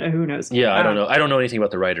dead. Who knows? Yeah, I don't know. I don't know anything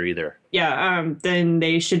about the writer either. Yeah. Then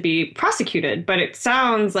they should be prosecuted. But it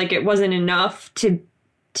sounds like it wasn't enough to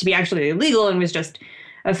be actually illegal and was just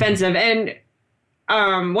offensive. And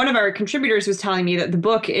one of our contributors was telling me that the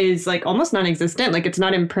book is like almost non-existent. Like it's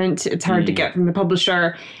not in print. It's hard to get from the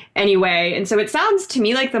publisher anyway. And so it sounds to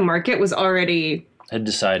me like the market was already had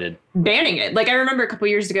decided banning it. Like I remember a couple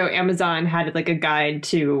years ago, Amazon had like a guide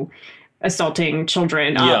to assaulting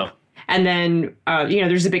children. Yeah. And then,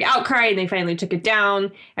 there's a big outcry and they finally took it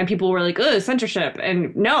down and people were like, ugh, censorship.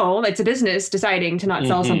 And no, it's a business deciding to not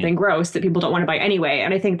sell something gross that people don't want to buy anyway.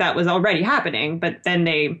 And I think that was already happening, but then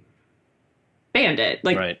they banned it.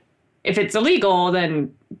 Like, right. If it's illegal,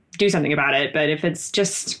 then do something about it. But if it's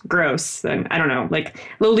just gross, then I don't know. Like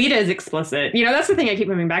Lolita is explicit. That's the thing I keep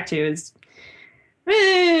coming back to is.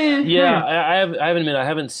 Yeah, I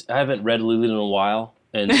haven't read Lolita in a while,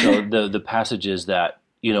 and so the passages that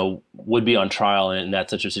would be on trial in that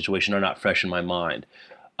such a situation are not fresh in my mind.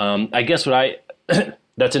 I guess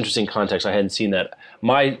that's interesting context. I hadn't seen that.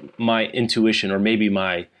 My intuition, or maybe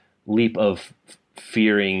my leap of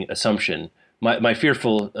fearing assumption. My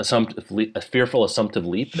fearful assumptive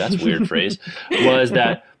leap, that's a weird phrase, was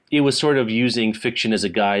that it was sort of using fiction as a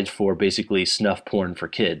guide for basically snuff porn for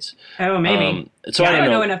kids. Oh, maybe. So I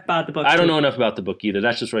don't know enough about the book. I don't know enough about the book either.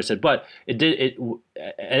 That's just what I said. But at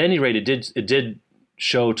any rate, it did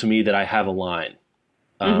show to me that I have a line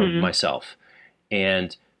myself.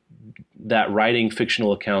 And that writing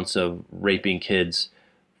fictional accounts of raping kids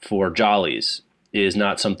for jollies is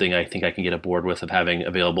not something I think I can get aboard with of having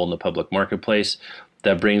available in the public marketplace.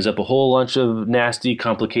 That brings up a whole bunch of nasty,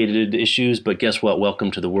 complicated issues. But guess what?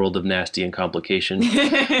 Welcome to the world of nasty and complication.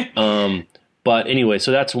 But anyway,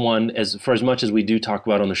 so that's one. For as much as we do talk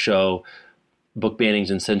about on the show, book bannings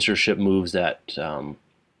and censorship moves that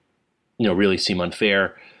really seem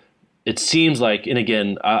unfair. It seems like, and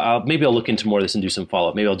again, maybe I'll look into more of this and do some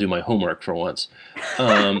follow-up. Maybe I'll do my homework for once,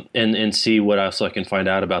 and see what else I can find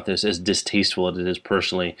out about this, as distasteful as it is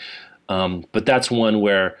personally. But that's one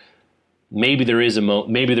where maybe there is a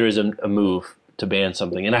move to ban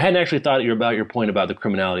something. And I hadn't actually thought about your point about the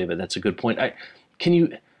criminality of it. That's a good point. Can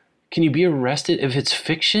you be arrested if it's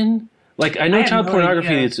fiction? Like I know child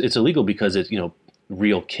pornography, it's illegal because it's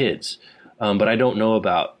real kids, but I don't know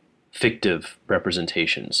about fictive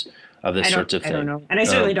representations of this sorts of thing. I don't know. And I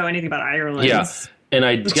certainly don't know anything about Ireland. Yeah. And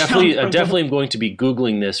I definitely am going to be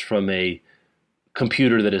Googling this from a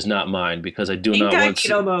computer that is not mine, because I do not want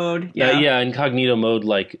incognito mode. Yeah, incognito mode,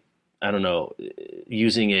 like, I don't know,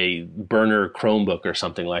 using a burner Chromebook or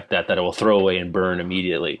something like that I will throw away and burn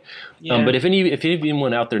immediately. Yeah. But if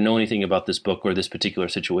anyone out there know anything about this book or this particular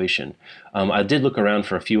situation, I did look around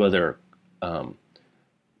for a few other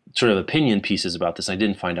sort of opinion pieces about this. I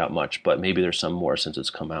didn't find out much, but maybe there's some more since it's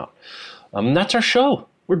come out. That's our show.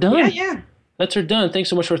 We're done. Yeah. That's our done. Thanks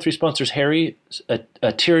so much to our three sponsors, Harry,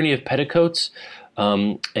 a Tyranny of Petticoats,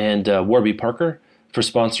 and Warby Parker for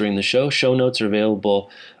sponsoring the show. Show notes are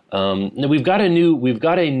available. Now we've got a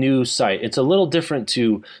new site. It's a little different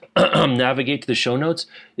to navigate to the show notes.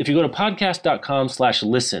 If you go to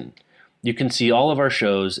podcast.com/listen, you can see all of our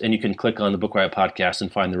shows, and you can click on the Book Riot podcast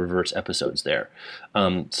and find the reverse episodes there.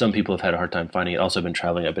 Some people have had a hard time finding it. Also, I've been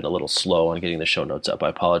traveling. I've been a little slow on getting the show notes up. I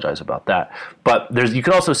apologize about that. But you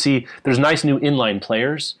can also see there's nice new inline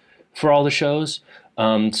players for all the shows.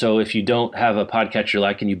 So if you don't have a podcatcher you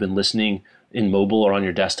like and you've been listening in mobile or on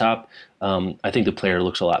your desktop, I think the player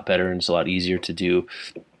looks a lot better and it's a lot easier to do.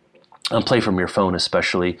 Play from your phone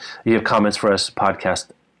especially. You have comments for us,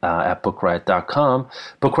 podcast at bookriot.com.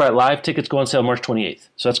 Book Riot Live tickets go on sale March 28th.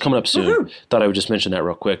 So that's coming up soon. Woo-hoo. Thought I would just mention that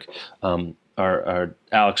real quick. Our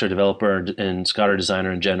Alex, our developer, and Scott, our designer,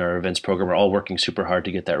 and Jen, our events programmer, are all working super hard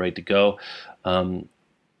to get that ready to go. So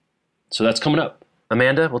that's coming up.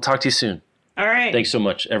 Amanda, we'll talk to you soon. All right. Thanks so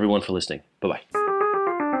much, everyone, for listening. Bye-bye.